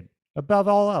 wicked, above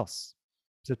all else.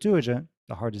 Septuagint,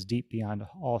 "The heart is deep beyond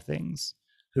all things.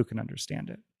 Who can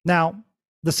understand it?" Now,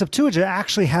 the Septuagint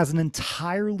actually has an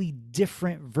entirely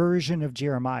different version of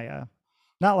Jeremiah.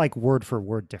 Not like word for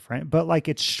word different, but like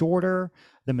it's shorter.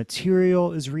 The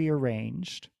material is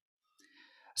rearranged.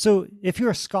 So if you're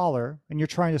a scholar and you're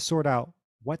trying to sort out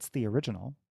what's the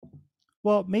original,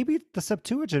 well, maybe the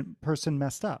Septuagint person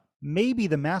messed up. Maybe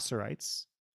the Masoretes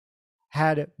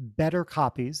had better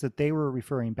copies that they were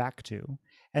referring back to.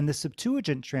 And the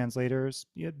Septuagint translators,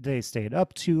 they stayed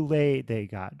up too late. They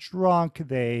got drunk.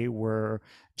 They were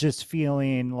just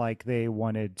feeling like they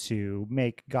wanted to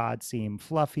make God seem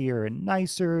fluffier and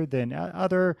nicer than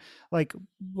other. Like,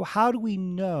 how do we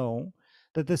know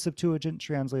that the Septuagint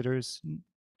translators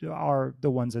are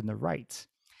the ones in the right?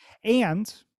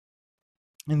 And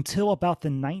until about the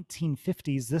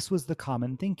 1950s, this was the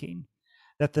common thinking,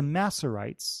 that the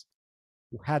Masoretes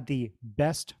had the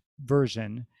best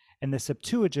version and the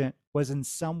Septuagint was in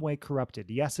some way corrupted.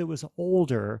 Yes, it was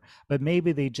older, but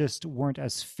maybe they just weren't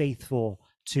as faithful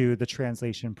to the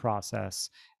translation process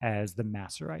as the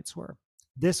Masoretes were.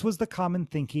 This was the common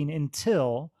thinking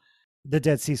until the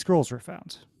Dead Sea Scrolls were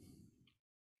found.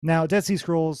 Now, Dead Sea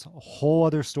Scrolls, a whole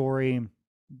other story,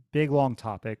 big, long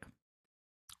topic.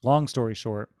 Long story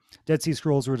short, Dead Sea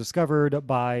Scrolls were discovered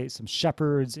by some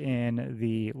shepherds in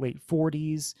the late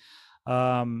 40s.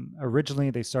 Originally,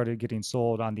 they started getting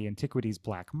sold on the antiquities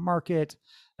black market.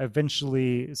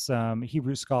 Eventually, some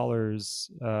Hebrew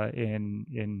scholars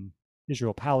in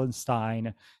Israel,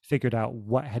 Palestine, figured out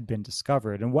what had been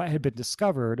discovered. And what had been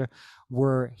discovered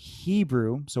were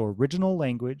Hebrew, so original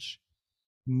language,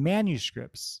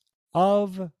 manuscripts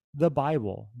of the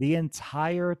Bible, the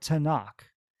entire Tanakh,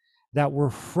 that were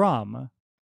from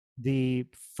the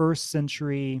 1st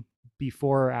century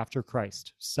before or after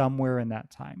Christ, somewhere in that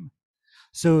time.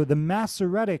 So the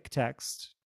Masoretic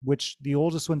text, which the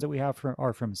oldest ones that we have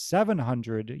are from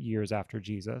 700 years after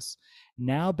Jesus,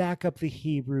 now back up the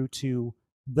Hebrew to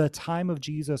the time of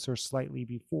Jesus or slightly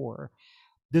before.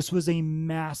 This was a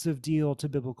massive deal to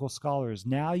biblical scholars.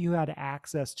 Now you had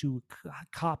access to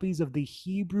copies of the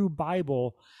Hebrew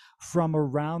Bible from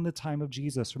around the time of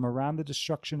Jesus, from around the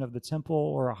destruction of the temple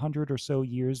or 100 or so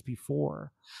years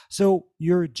before. So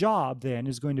your job then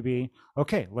is going to be,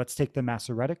 okay, let's take the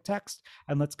Masoretic text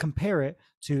and let's compare it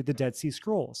to the Dead Sea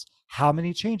Scrolls. How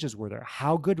many changes were there?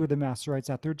 How good were the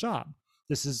Masoretes at their job?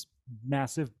 This is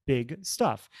massive, big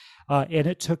stuff. And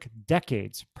it took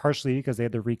decades, partially because they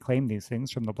had to reclaim these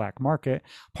things from the black market,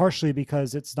 partially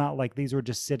because it's not like these were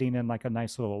just sitting in like a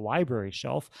nice little library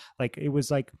shelf. Like it was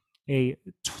like a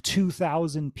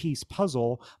 2,000 piece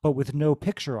puzzle, but with no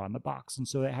picture on the box. And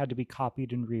so it had to be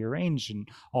copied and rearranged and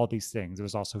all these things. It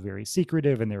was also very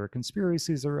secretive and there were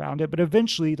conspiracies around it. But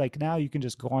eventually, like now you can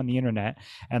just go on the internet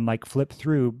and like flip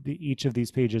through each of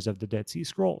these pages of the Dead Sea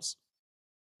Scrolls.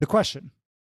 The question: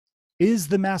 is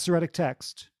the Masoretic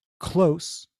text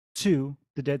close to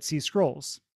the Dead Sea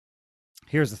Scrolls?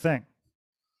 Here's the thing.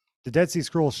 The Dead Sea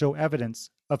Scrolls show evidence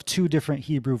of two different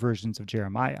Hebrew versions of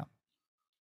Jeremiah.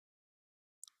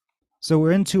 So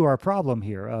we're into our problem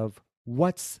here of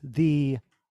what's the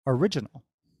original?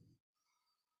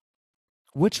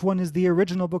 Which one is the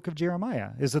original book of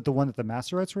Jeremiah? Is it the one that the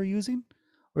Masoretes were using?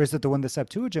 Or is it the one the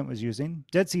Septuagint was using?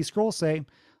 Dead Sea Scrolls say,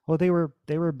 well, they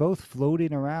were both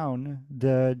floating around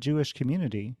the Jewish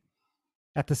community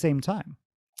at the same time.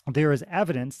 There is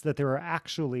evidence that there are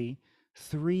actually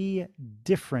three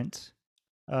different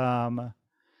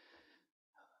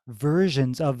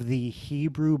versions of the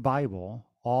Hebrew Bible,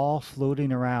 all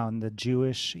floating around the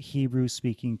Jewish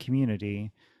Hebrew-speaking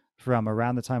community from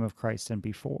around the time of Christ and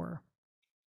before.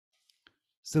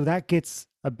 So that gets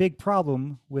a big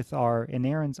problem with our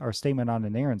statement on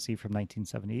inerrancy from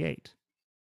 1978.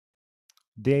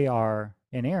 They are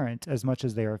inerrant as much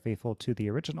as they are faithful to the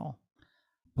original.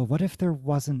 But what if there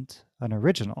wasn't an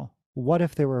original? What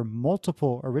if there were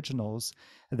multiple originals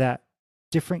that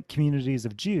different communities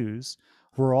of Jews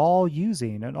were all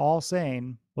using and all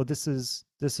saying, well, this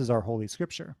is our holy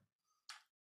scripture?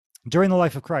 During the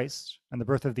life of Christ and the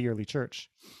birth of the early church,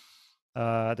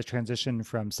 the transition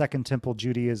from Second Temple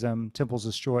Judaism, temples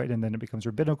destroyed, and then it becomes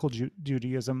rabbinical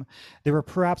Judaism, there were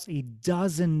perhaps a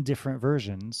dozen different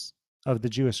versions of the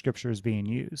Jewish scriptures being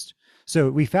used.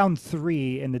 So we found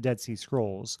 3 in the Dead Sea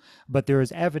Scrolls, but there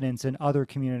is evidence in other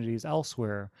communities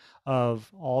elsewhere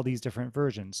of all these different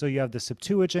versions. So you have the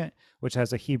Septuagint, which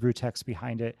has a Hebrew text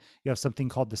behind it. You have something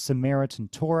called the Samaritan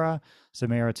Torah.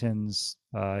 Samaritans,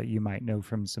 you might know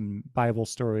from some Bible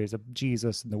stories of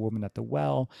Jesus and the woman at the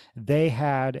well. They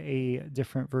had a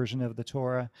different version of the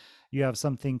Torah. You have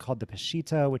something called the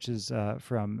Peshitta, which is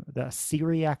from the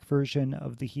Syriac version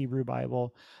of the Hebrew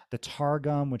Bible, the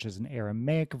Targum, which is an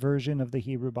Aramaic version of the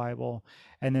Hebrew Bible,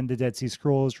 and then the Dead Sea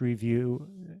Scrolls reveal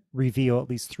at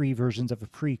least 3 versions of a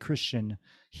pre-Christian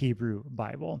Hebrew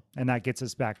Bible. And that gets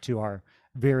us back to our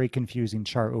very confusing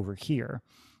chart over here.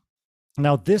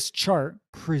 Now, this chart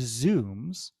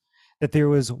presumes that there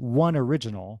was one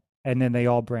original, and then they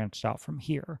all branched out from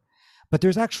here. But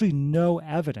there's actually no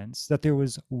evidence that there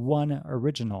was one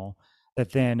original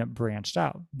that then branched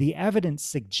out. The evidence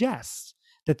suggests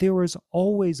that there was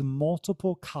always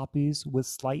multiple copies with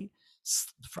slight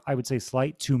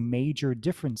to major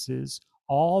differences,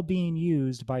 all being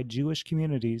used by Jewish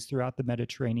communities throughout the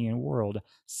Mediterranean world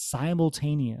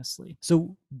simultaneously.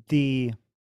 So the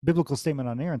biblical statement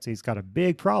on inerrancy has got a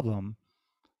big problem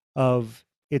of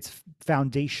its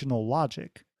foundational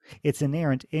logic. It's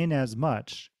inerrant in as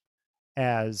much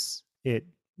as it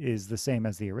is the same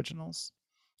as the originals.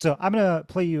 So I'm going to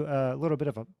play you a little bit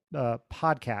of a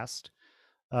podcast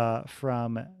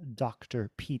from Dr.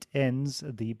 Pete Enns,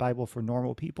 the Bible for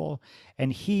Normal People.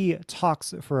 And he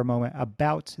talks for a moment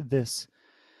about this.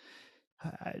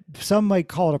 Some might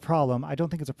call it a problem. I don't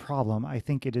think it's a problem. I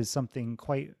think it is something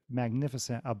quite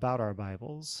magnificent about our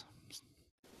Bibles.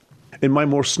 In my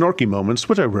more snarky moments,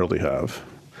 which I rarely have,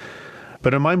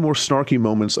 but in my more snarky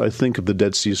moments, I think of the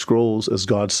Dead Sea Scrolls as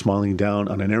God smiling down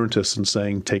on inerrantists and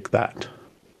saying, take that.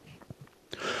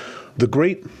 The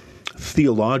great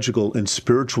theological and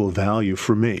spiritual value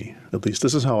for me, at least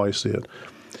this is how I see it,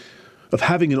 of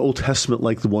having an Old Testament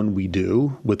like the one we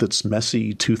do, with its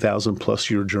messy 2,000-plus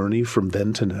year journey from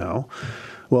then to now,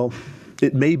 well,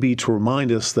 it may be to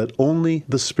remind us that only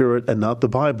the Spirit and not the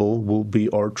Bible will be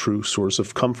our true source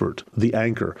of comfort, the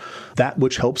anchor, that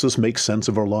which helps us make sense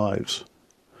of our lives.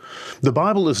 The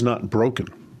Bible is not broken,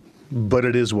 but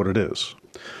it is what it is.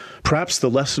 Perhaps the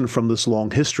lesson from this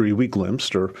long history we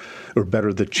glimpsed, or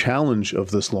better, the challenge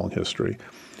of this long history,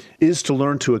 is to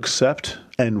learn to accept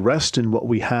and rest in what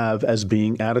we have as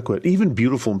being adequate, even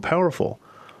beautiful and powerful,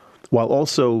 while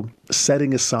also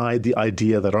setting aside the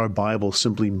idea that our Bible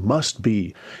simply must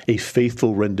be a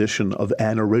faithful rendition of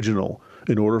an original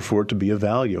in order for it to be of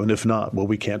value. And if not, well,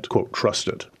 we can't, quote, trust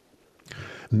it.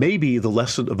 Maybe the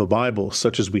lesson of a Bible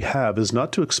such as we have is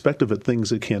not to expect of it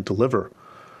things it can't deliver,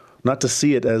 not to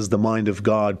see it as the mind of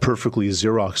God perfectly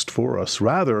Xeroxed for us.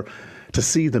 Rather, to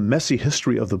see the messy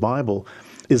history of the Bible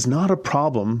is not a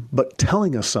problem, but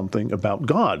telling us something about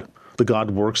God. The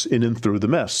God works in and through the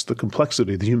mess, the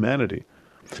complexity, the humanity.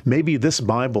 Maybe this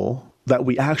Bible that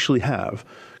we actually have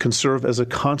can serve as a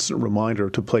constant reminder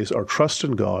to place our trust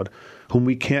in God, whom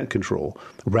we can't control,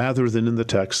 rather than in the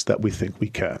text that we think we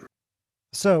can.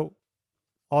 So,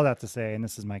 all that to say, and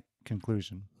this is my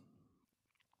conclusion,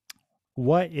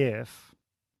 what if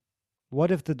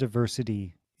the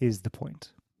diversity is the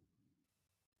point?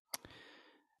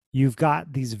 You've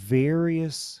got these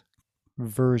various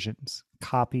versions,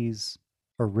 copies,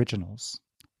 originals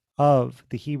of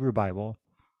the Hebrew Bible,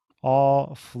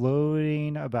 all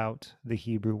floating about the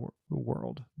Hebrew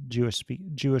world,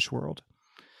 Jewish world.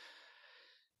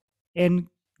 And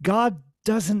God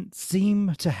doesn't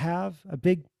seem to have a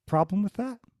big problem with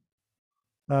that.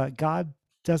 God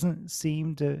doesn't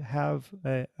seem to have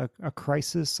a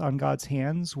crisis on God's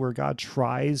hands where God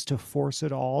tries to force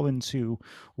it all into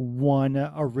one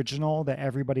original that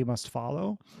everybody must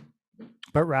follow.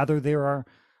 But rather, there are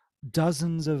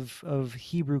dozens of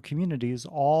Hebrew communities,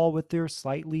 all with their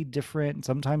slightly different,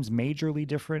 sometimes majorly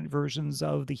different versions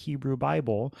of the Hebrew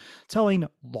Bible, telling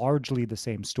largely the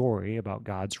same story about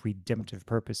God's redemptive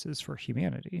purposes for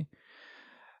humanity.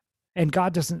 And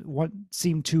God doesn't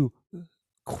seem to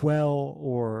quell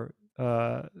or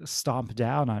stomp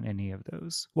down on any of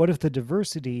those. What if the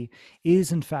diversity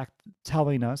is in fact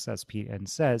telling us, as P.N.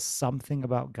 says, something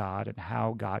about God and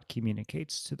how God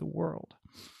communicates to the world?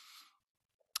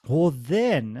 Well,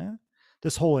 then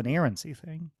this whole inerrancy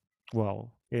thing,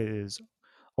 well, is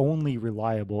only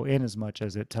reliable in as much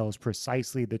as it tells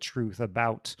precisely the truth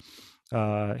about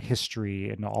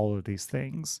history and all of these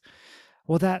things.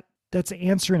 Well, that's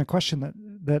answering a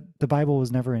question that the Bible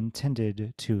was never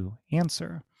intended to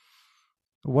answer.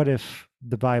 What if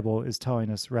the Bible is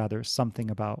telling us rather something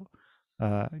about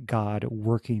God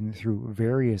working through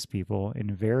various people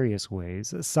in various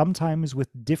ways, sometimes with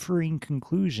differing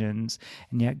conclusions,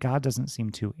 and yet God doesn't seem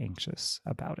too anxious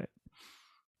about it?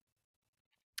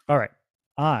 All right,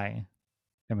 I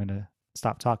am going to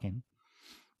stop talking,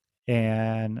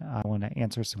 and I want to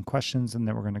answer some questions, and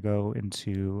then we're going to go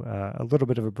into a little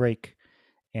bit of a break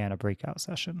and a breakout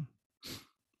session.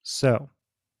 So,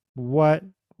 what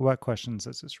questions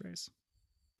does this raise?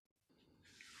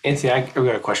 Anthony, I've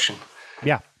got a question.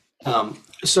 Yeah.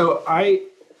 So I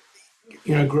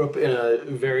grew up in a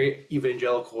very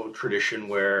evangelical tradition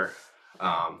where,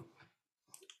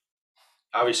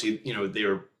 obviously, they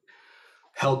were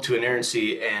held to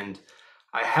inerrancy, and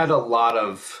I had a lot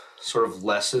of sort of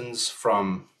lessons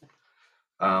from,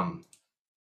 what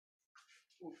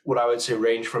I would say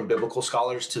range from biblical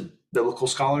scholars to biblical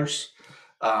scholars.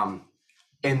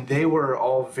 And they were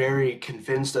all very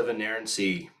convinced of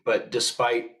inerrancy, but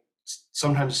despite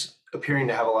sometimes appearing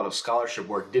to have a lot of scholarship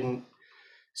work, didn't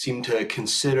seem to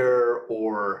consider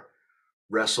or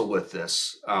wrestle with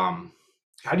this.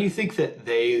 How do you think that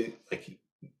they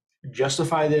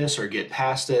justify this or get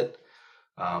past it?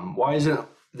 Why isn't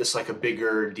this a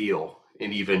bigger deal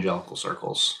in evangelical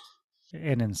circles?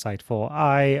 And insightful.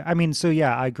 I mean, so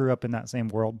yeah, I grew up in that same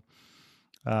world.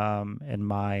 And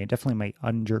definitely my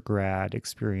undergrad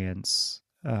experience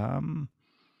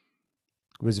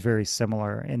was very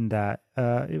similar in that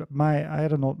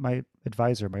my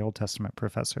advisor, my Old Testament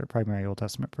professor, primary Old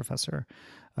Testament professor,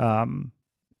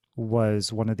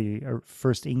 was one of the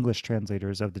first English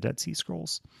translators of the Dead Sea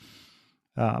Scrolls.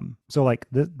 So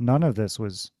none of this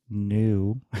was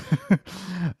new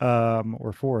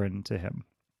or foreign to him.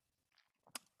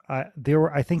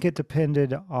 I think it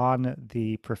depended on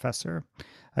the professor.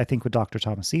 I think with Dr.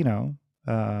 Tomasino,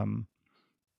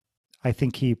 I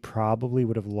think he probably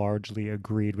would have largely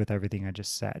agreed with everything I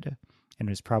just said and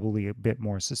was probably a bit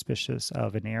more suspicious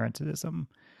of inerrantism.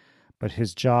 But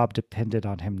his job depended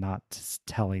on him not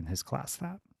telling his class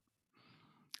that.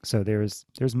 So there's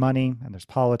money and there's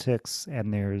politics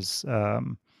and there's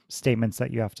statements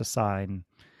that you have to sign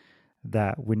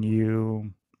that when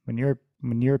you're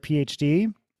a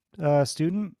PhD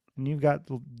student and you've got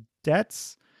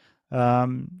debts,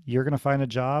 you're going to find a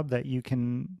job that you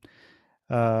can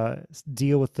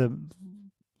deal with the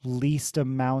least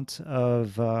amount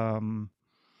of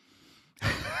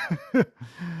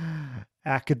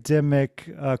academic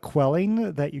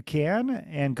quelling that you can,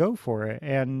 and go for it.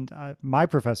 And my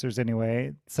professors,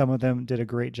 anyway, some of them did a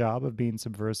great job of being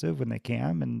subversive when they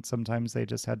can, and sometimes they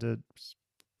just had to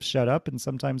shut up, and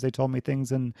sometimes they told me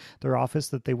things in their office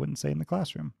that they wouldn't say in the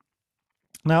classroom.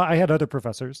 Now, I had other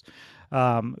professors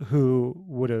who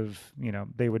would have,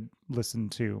 they would listen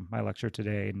to my lecture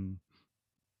today and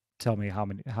tell me how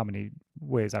many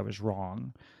ways I was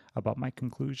wrong about my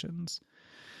conclusions.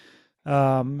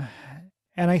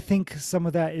 And I think some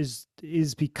of that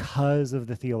is because of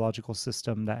the theological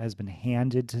system that has been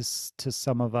handed to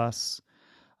some of us,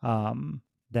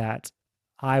 that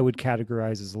I would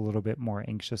categorize as a little bit more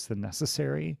anxious than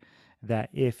necessary. That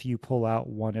if you pull out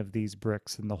one of these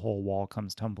bricks and the whole wall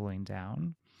comes tumbling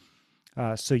down.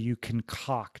 So you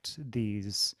concoct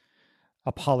these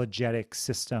apologetic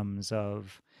systems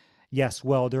of, yes,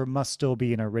 well, there must still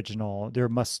be an original. There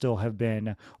must still have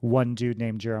been one dude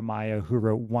named Jeremiah who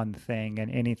wrote one thing, and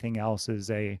anything else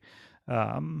is a,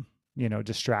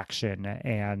 distraction.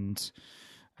 And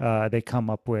they come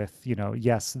up with,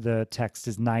 yes, the text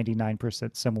is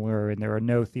 99% similar, and there are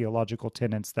no theological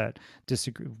tenets that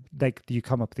disagree. Like, you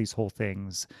come up with these whole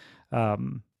things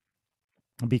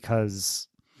because,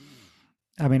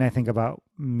 I mean, I think about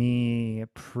me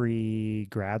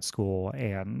pre-grad school,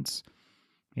 and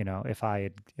if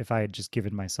I had just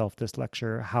given myself this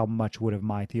lecture, how much would have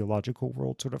my theological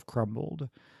world sort of crumbled?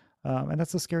 And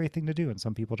that's a scary thing to do, and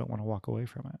some people don't want to walk away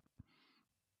from it.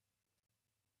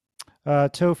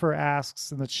 Topher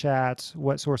asks in the chat,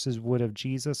 what sources would have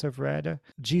Jesus have read?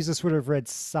 Jesus would have read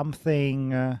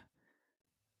something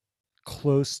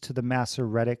close to the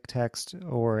Masoretic text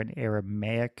or an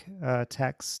Aramaic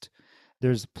text.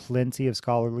 There's plenty of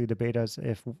scholarly debate as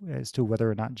to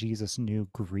whether or not Jesus knew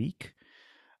Greek.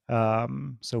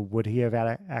 So would he have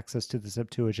had access to the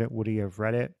Septuagint? Would he have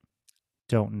read it?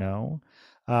 Don't know.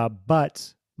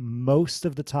 But most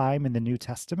of the time in the New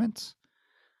Testament,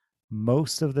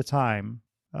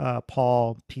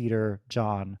 Paul, Peter,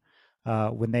 John,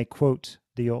 when they quote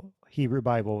the Hebrew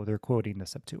Bible, they're quoting the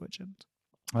Septuagint.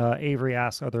 Avery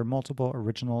asks, are there multiple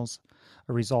originals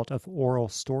a result of oral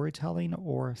storytelling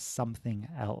or something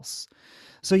else?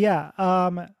 So yeah,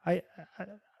 I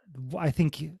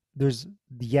think there's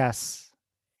yes,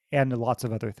 and lots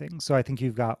of other things. So I think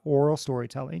you've got oral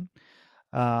storytelling,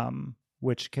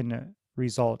 which can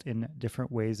result in different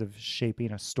ways of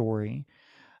shaping a story.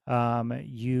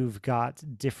 You've got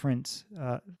different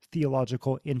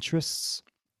theological interests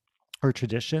or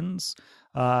traditions.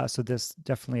 So this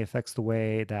definitely affects the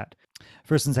way that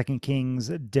First and Second Kings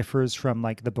differs from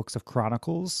like the books of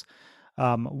Chronicles.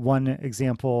 One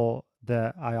example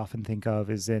that I often think of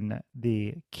is in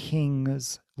the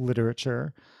King's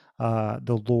literature.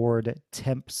 The Lord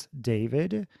tempts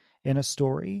David in a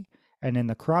story, and in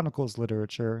the Chronicles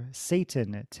literature,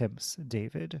 Satan tempts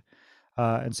David.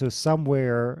 And so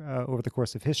somewhere over the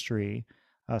course of history,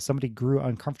 somebody grew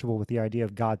uncomfortable with the idea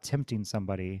of God tempting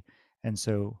somebody, and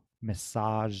so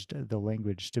massaged the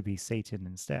language to be Satan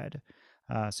instead.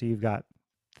 So you've got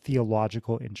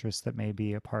theological interests that may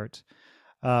be a part.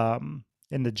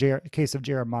 In the case of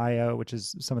Jeremiah, which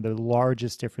is some of the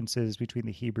largest differences between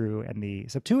the Hebrew and the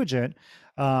Septuagint,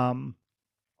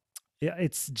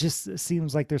 it just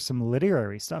seems like there's some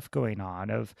literary stuff going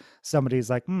on of somebody's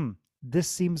like, this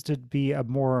seems to be a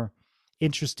more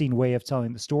interesting way of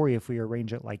telling the story if we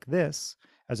arrange it like this,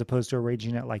 as opposed to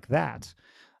arranging it like that.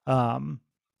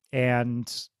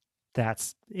 And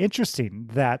that's interesting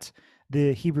that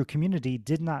the Hebrew community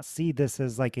did not see this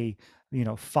as like a,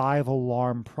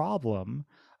 5-alarm problem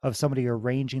of somebody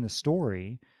arranging the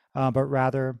story, but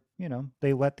rather,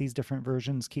 they let these different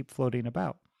versions keep floating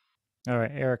about. All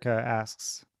right, Erica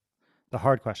asks the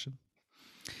hard question.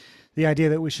 The idea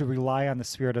that we should rely on the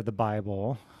spirit of the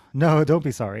Bible. No, don't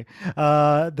be sorry.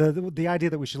 The idea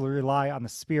that we should rely on the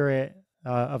spirit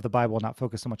of the Bible, not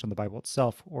focus so much on the Bible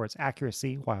itself or its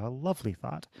accuracy, while a lovely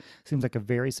thought, seems like a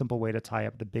very simple way to tie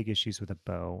up the big issues with a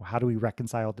bow. How do we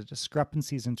reconcile the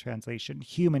discrepancies in translation,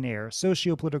 human error,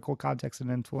 socio-political context and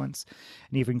influence,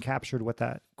 and even captured what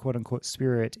that quote-unquote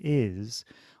spirit is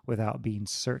without being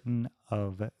certain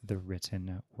of the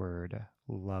written word?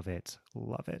 Love it.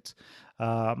 Love it.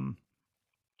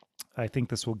 I think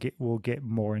this we'll get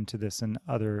more into this in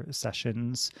other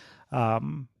sessions.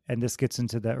 And this gets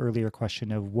into the earlier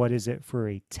question of what is it for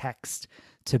a text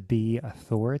to be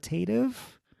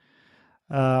authoritative?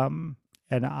 And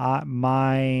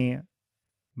my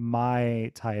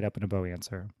tie it up in a bow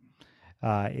answer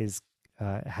has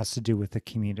to do with the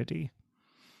community.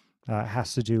 It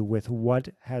has to do with what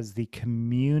has the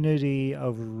community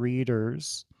of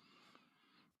readers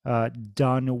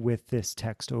done with this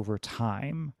text over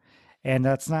time. And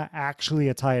that's not actually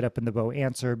a tie it up in the bow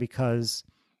answer, because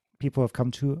people have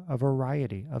come to a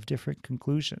variety of different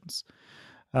conclusions.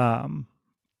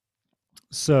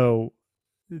 So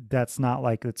that's not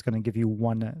like it's going to give you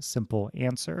one simple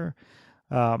answer.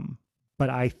 But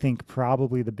I think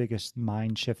probably the biggest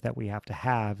mind shift that we have to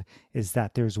have is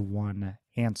that there's one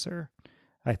answer.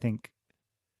 I think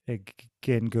it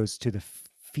again goes to the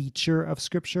feature of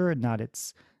Scripture and not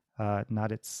its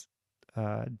defunctness,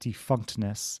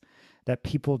 that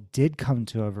people did come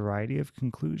to a variety of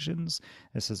conclusions.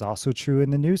 This is also true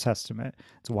in the New Testament.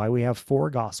 It's why we have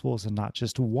 4 Gospels and not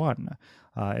just one.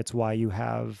 It's why you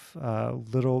have a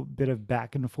little bit of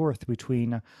back and forth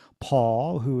between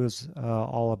Paul, who is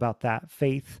all about that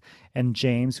faith, and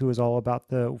James, who is all about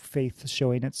the faith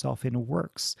showing itself in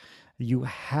works. You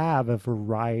have a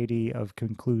variety of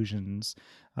conclusions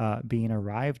being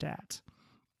arrived at.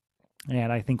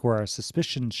 And I think where our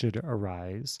suspicion should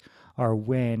arise are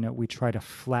when we try to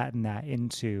flatten that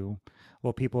into,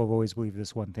 well, people have always believed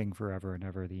this one thing forever and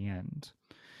ever, the end.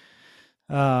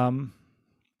 I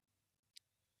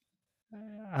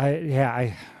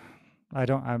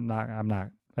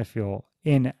feel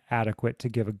inadequate to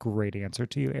give a great answer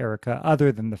to you, Erica,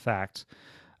 other than the fact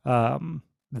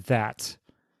that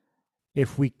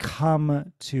if we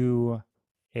come to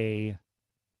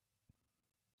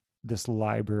this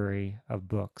library of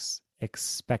books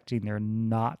expecting there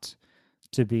not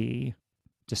to be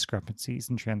discrepancies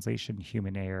in translation,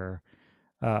 human error,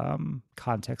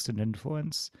 context, and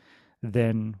influence,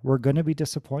 then we're going to be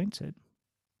disappointed.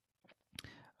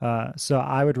 So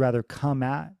I would rather come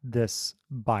at this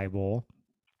Bible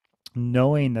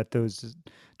knowing that those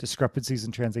discrepancies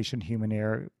in translation, human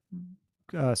error,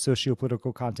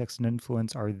 sociopolitical context, and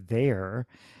influence are there,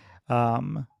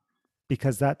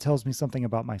 because that tells me something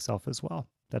about myself as well,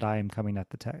 that I am coming at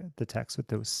the text with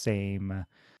those same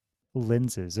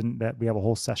lenses, and that we have a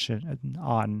whole session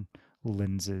on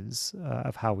lenses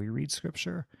of how we read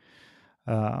Scripture.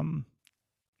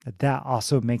 That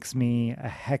also makes me a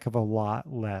heck of a lot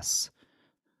less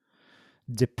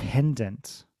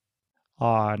dependent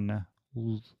on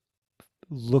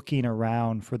looking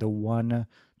around for the one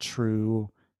true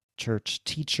church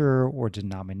teacher or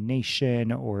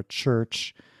denomination or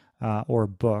church or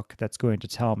book that's going to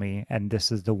tell me, and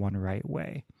this is the one right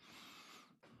way.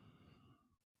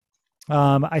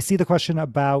 I see the question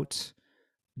about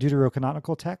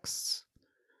deuterocanonical texts.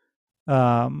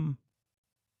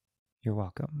 You're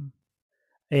welcome.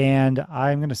 And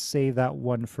I'm going to save that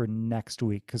one for next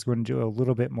week because we're going to do a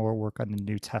little bit more work on the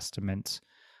New Testament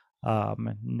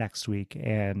next week.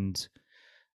 And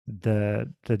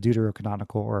the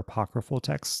deuterocanonical or apocryphal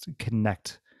texts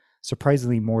connect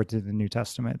surprisingly more to the New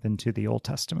Testament than to the Old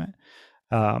Testament.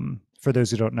 For those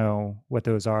who don't know what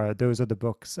those are the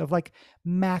books of like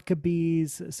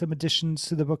Maccabees, some additions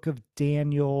to the book of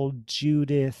Daniel,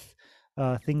 Judith,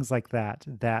 things like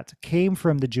that came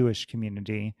from the Jewish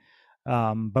community,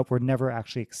 but were never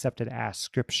actually accepted as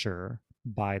scripture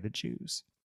by the Jews.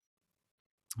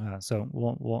 So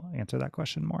we'll answer that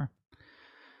question more.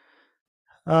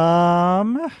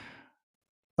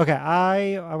 Okay,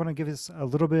 I want to give us a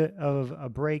little bit of a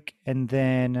break and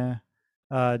then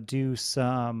do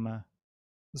some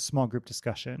small group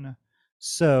discussion.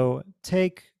 So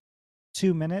take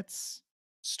 2 minutes,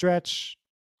 stretch,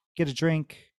 get a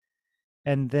drink,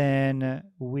 and then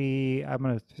I'm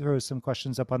going to throw some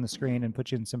questions up on the screen and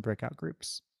put you in some breakout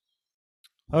groups.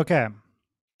 Okay,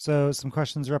 so some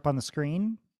questions are up on the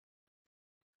screen.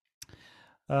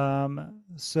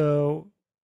 So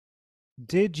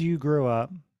did you grow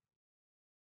up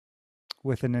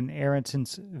with an inerrant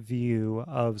view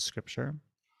of Scripture?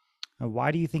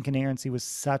 Why do you think inerrancy was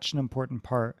such an important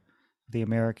part of the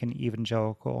American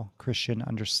evangelical Christian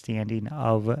understanding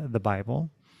of the Bible?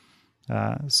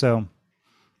 So,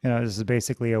 this is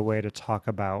basically a way to talk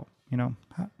about,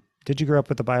 did you grow up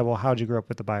with the Bible? How did you grow up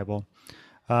with the Bible?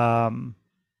 And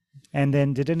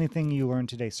then did anything you learned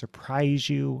today surprise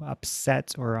you,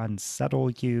 upset, or unsettle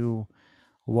you?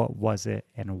 What was it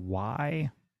and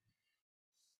why?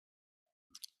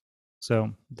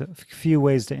 So the few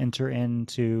ways to enter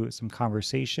into some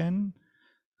conversation.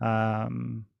 I'll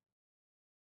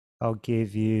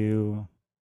give you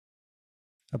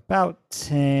about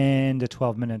 10 to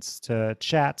 12 minutes to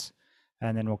chat,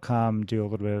 and then we'll come do a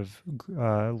little bit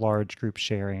of large group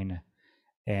sharing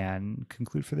and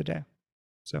conclude for the day.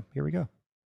 So here we go.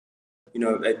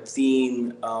 A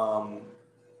theme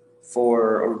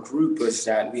for our group was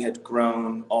that we had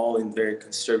grown all in very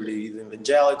conservative, either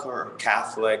evangelical or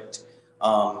Catholic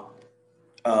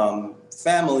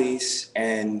families,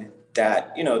 and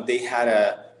that, they had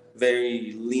a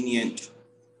very lenient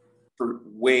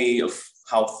way of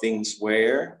how things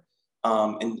were.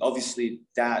 And obviously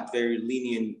that very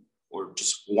lenient or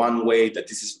just one way that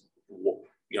this is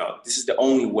the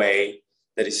only way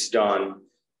that it's done.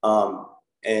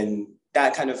 And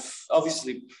that kind of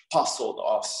obviously puzzled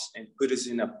us and put us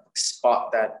in a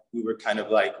spot that we were kind of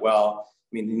like, well, I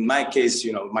mean, in my case,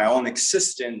 my own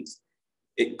existence,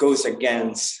 it goes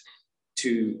against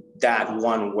to that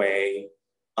one way.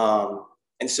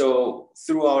 And so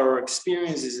through our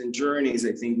experiences and journeys,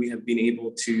 I think we have been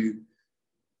able to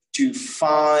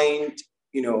find,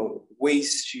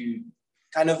 ways to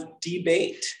kind of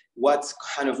debate what's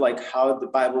kind of like how the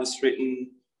Bible is written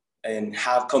and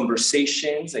have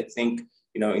conversations. I think,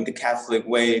 in the Catholic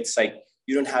way, it's like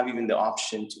you don't have even the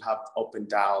option to have open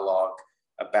dialogue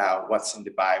about what's in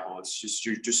the Bible. It's just,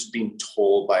 you're just being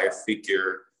told by a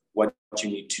figure what you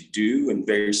need to do, and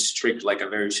very strict, like a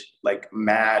very like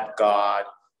mad God,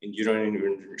 and you don't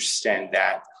even understand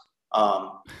that.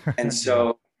 And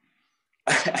so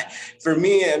for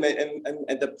me, I'm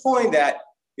at the point that,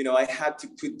 I had to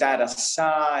put that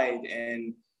aside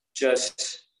and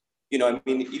just,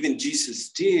 even Jesus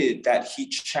did that. He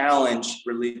challenged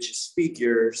religious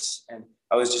figures. And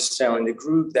I was just telling the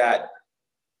group that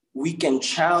we can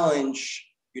challenge,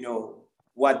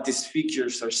 what these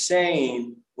figures are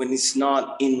saying when it's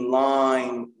not in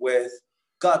line with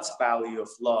God's value of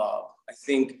love. I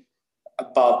think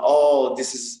above all,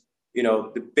 this is,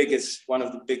 one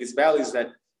of the biggest values that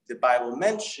the Bible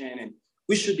mentioned. And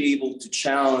we should be able to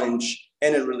challenge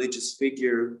any religious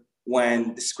figure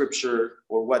when the scripture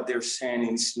or what they're saying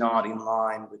is not in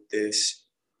line with this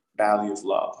value of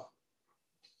love.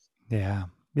 Yeah.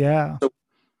 Yeah. So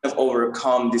we've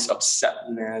overcome this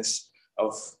upsetness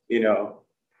of,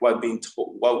 what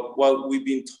we've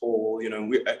been told,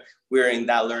 we're in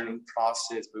that learning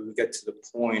process, but we get to the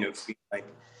point of being like,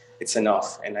 it's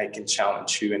enough and I can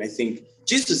challenge you. And I think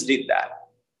Jesus did that,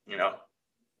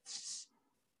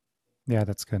 Yeah,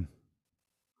 that's good.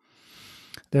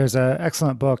 There's an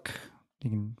excellent book. You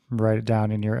can write it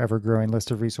down in your ever-growing list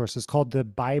of resources called The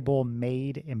Bible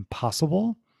Made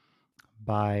Impossible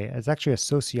it's actually a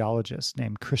sociologist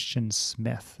named Christian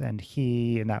Smith. And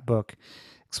he, in that book,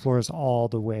 explores all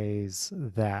the ways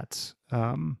that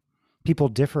people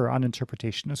differ on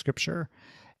interpretation of scripture.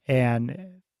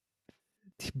 And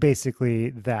basically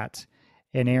that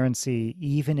inerrancy,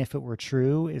 even if it were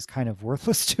true, is kind of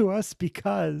worthless to us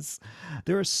because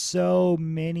there are so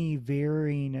many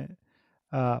varying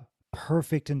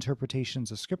perfect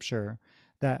interpretations of scripture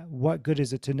that what good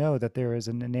is it to know that there is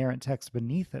an inerrant text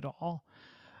beneath it all?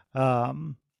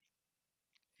 And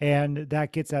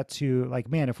that gets at to like,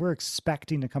 man, if we're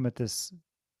expecting to come at this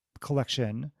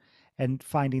collection and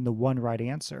finding the one right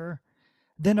answer,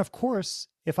 then of course,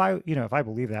 if I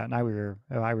believe that and I were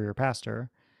your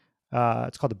pastor,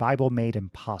 it's called The Bible Made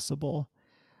Impossible,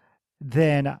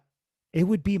 then it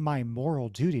would be my moral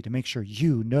duty to make sure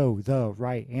you know the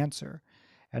right answer.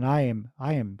 And I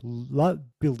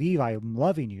believe I am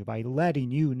loving you by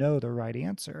letting you know the right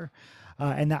answer.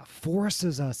 And that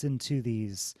forces us into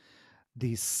these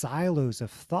silos of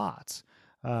thought.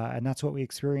 And that's what we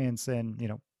experience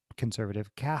in,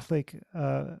 conservative Catholic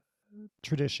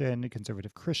tradition,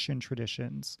 conservative Christian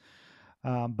traditions.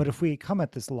 But if we come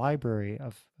at this library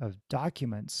of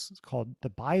documents called the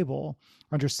Bible,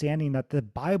 understanding that the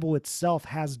Bible itself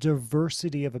has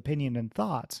diversity of opinion and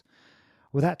thought,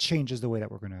 well, that changes the way that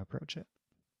we're going to approach it.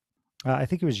 I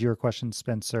think it was your question,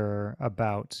 Spencer,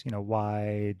 about,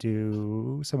 why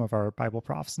do some of our Bible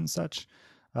profs and such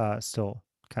still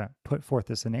kind of put forth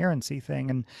this inerrancy thing?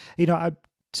 And,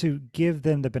 to give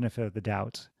them the benefit of the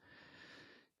doubt,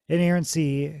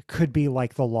 inerrancy could be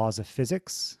like the laws of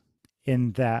physics,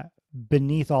 in that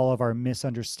beneath all of our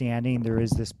misunderstanding, there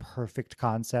is this perfect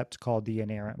concept called the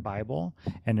inerrant Bible,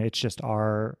 and it's just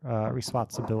our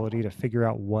responsibility to figure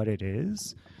out what it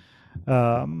is.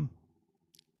 But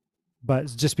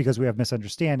just because we have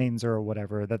misunderstandings or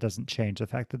whatever, that doesn't change the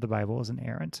fact that the Bible is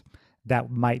inerrant.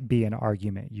 That might be an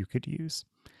argument you could use.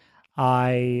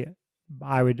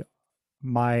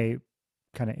 My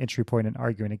kind of entry point in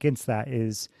arguing against that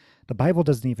is the Bible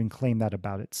doesn't even claim that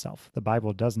about itself. The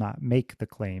Bible does not make the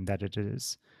claim that it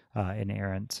is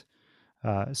inerrant.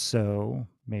 So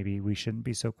maybe we shouldn't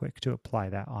be so quick to apply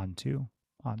that onto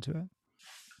it.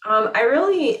 I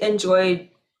really enjoyed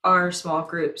our small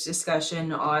groups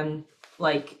discussion on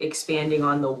like expanding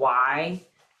on the why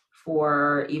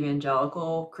for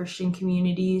evangelical Christian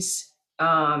communities.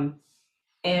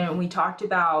 And we talked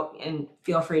about, and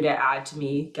feel free to add to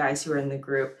me, guys who are in the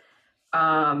group.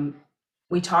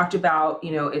 We talked about,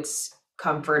 it's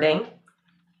comforting.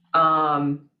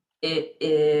 It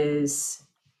is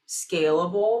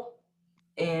scalable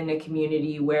in a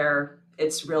community where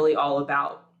it's really all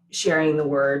about sharing the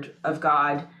word of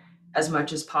God as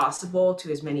much as possible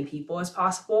to as many people as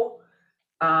possible,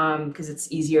 because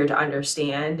it's easier to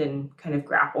understand and kind of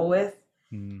grapple with.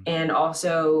 And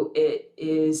also it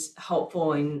is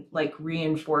helpful in like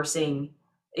reinforcing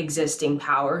existing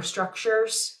power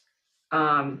structures,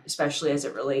 especially as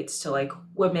it relates to like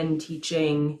women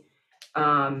teaching,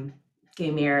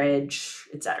 gay marriage,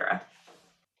 etc.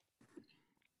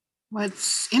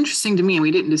 What's interesting to me, and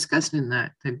we didn't discuss it in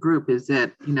the group, is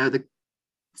that,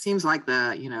 seems like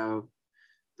the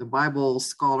Bible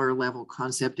scholar level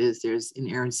concept is there's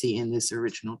inerrancy in this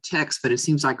original text, but it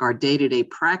seems like our day-to-day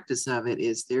practice of it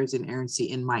is there's inerrancy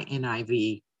in my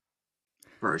NIV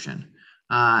version.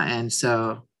 And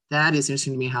so that is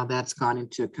interesting to me, how that's gone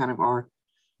into kind of our,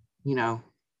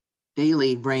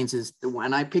 daily brains. Is the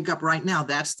one I pick up right now,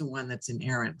 that's the one that's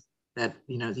inerrant, that,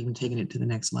 even taking it to the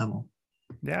next level.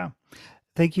 Yeah.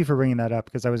 Thank you for bringing that up,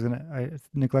 because I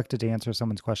neglected to answer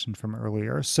someone's question from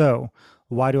earlier. So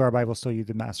why do our Bibles still use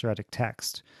the Masoretic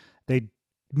text?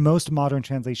 Most modern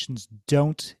translations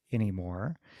don't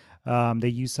anymore. They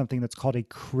use something that's called a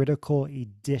critical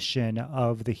edition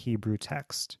of the Hebrew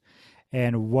text.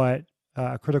 And what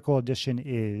a critical edition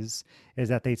is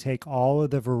that they take all of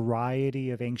the variety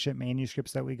of ancient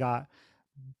manuscripts that we got.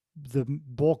 The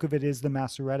bulk of it is the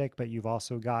Masoretic, but you've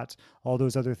also got all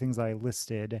those other things that I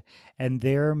listed, and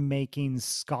they're making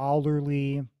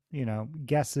scholarly,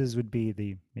 guesses would be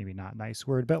the maybe not nice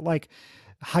word, but like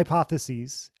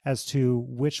hypotheses as to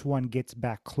which one gets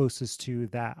back closest to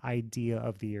that idea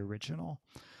of the original.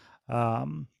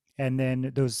 And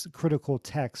then those critical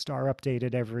texts are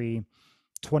updated every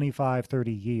 25,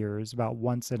 30 years, about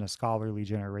once in a scholarly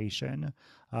generation,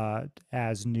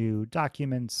 as new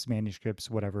documents, manuscripts,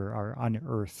 whatever, are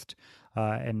unearthed,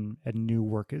 and new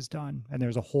work is done. And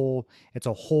it's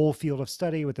a whole field of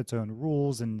study with its own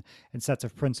rules and sets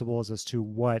of principles as to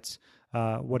what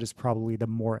is probably the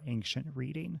more ancient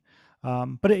reading.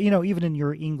 But even in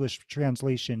your English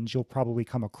translations, you'll probably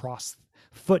come across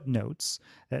footnotes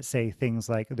that say things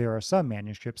like there are some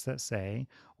manuscripts that say,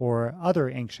 or other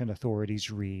ancient authorities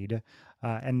read,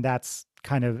 and that's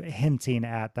kind of hinting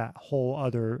at that whole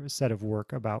other set of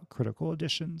work about critical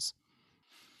editions.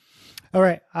 All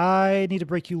right, I need to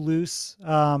break you loose.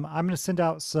 I'm going to send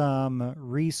out some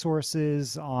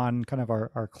resources on kind of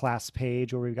our class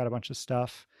page where we've got a bunch of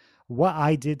stuff. What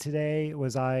I did today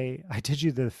was I did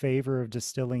you the favor of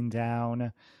distilling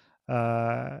down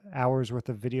hours worth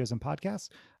of videos and podcasts,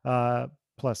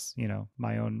 plus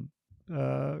my own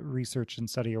research and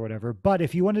study or whatever. But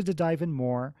if you wanted to dive in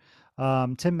more,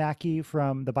 Tim Mackey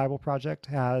from the Bible Project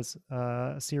has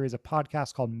a series of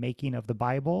podcasts called Making of the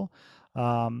Bible.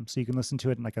 So you can listen to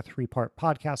it in like a 3-part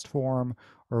podcast form,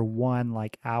 or one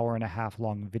like hour and a half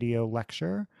long video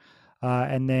lecture.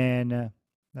 And then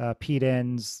Pete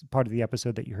Enns, part of the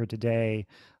episode that you heard today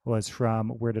was from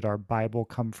Where Did Our Bible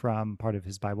Come From, part of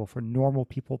his Bible for Normal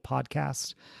People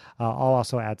podcast. I'll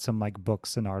also add some like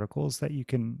books and articles that you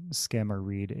can skim or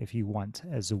read if you want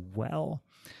as well.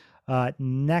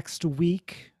 Next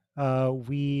week,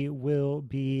 we will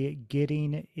be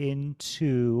getting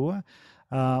into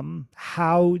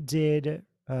how did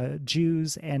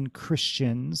Jews and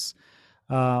Christians,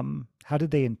 how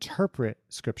did they interpret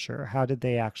Scripture? How did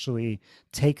they actually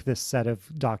take this set of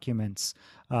documents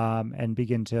and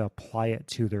begin to apply it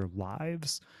to their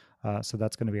lives? So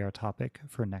that's going to be our topic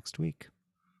for next week.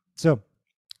 So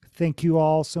thank you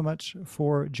all so much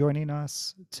for joining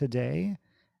us today,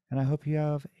 and I hope you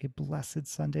have a blessed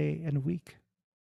Sunday and week.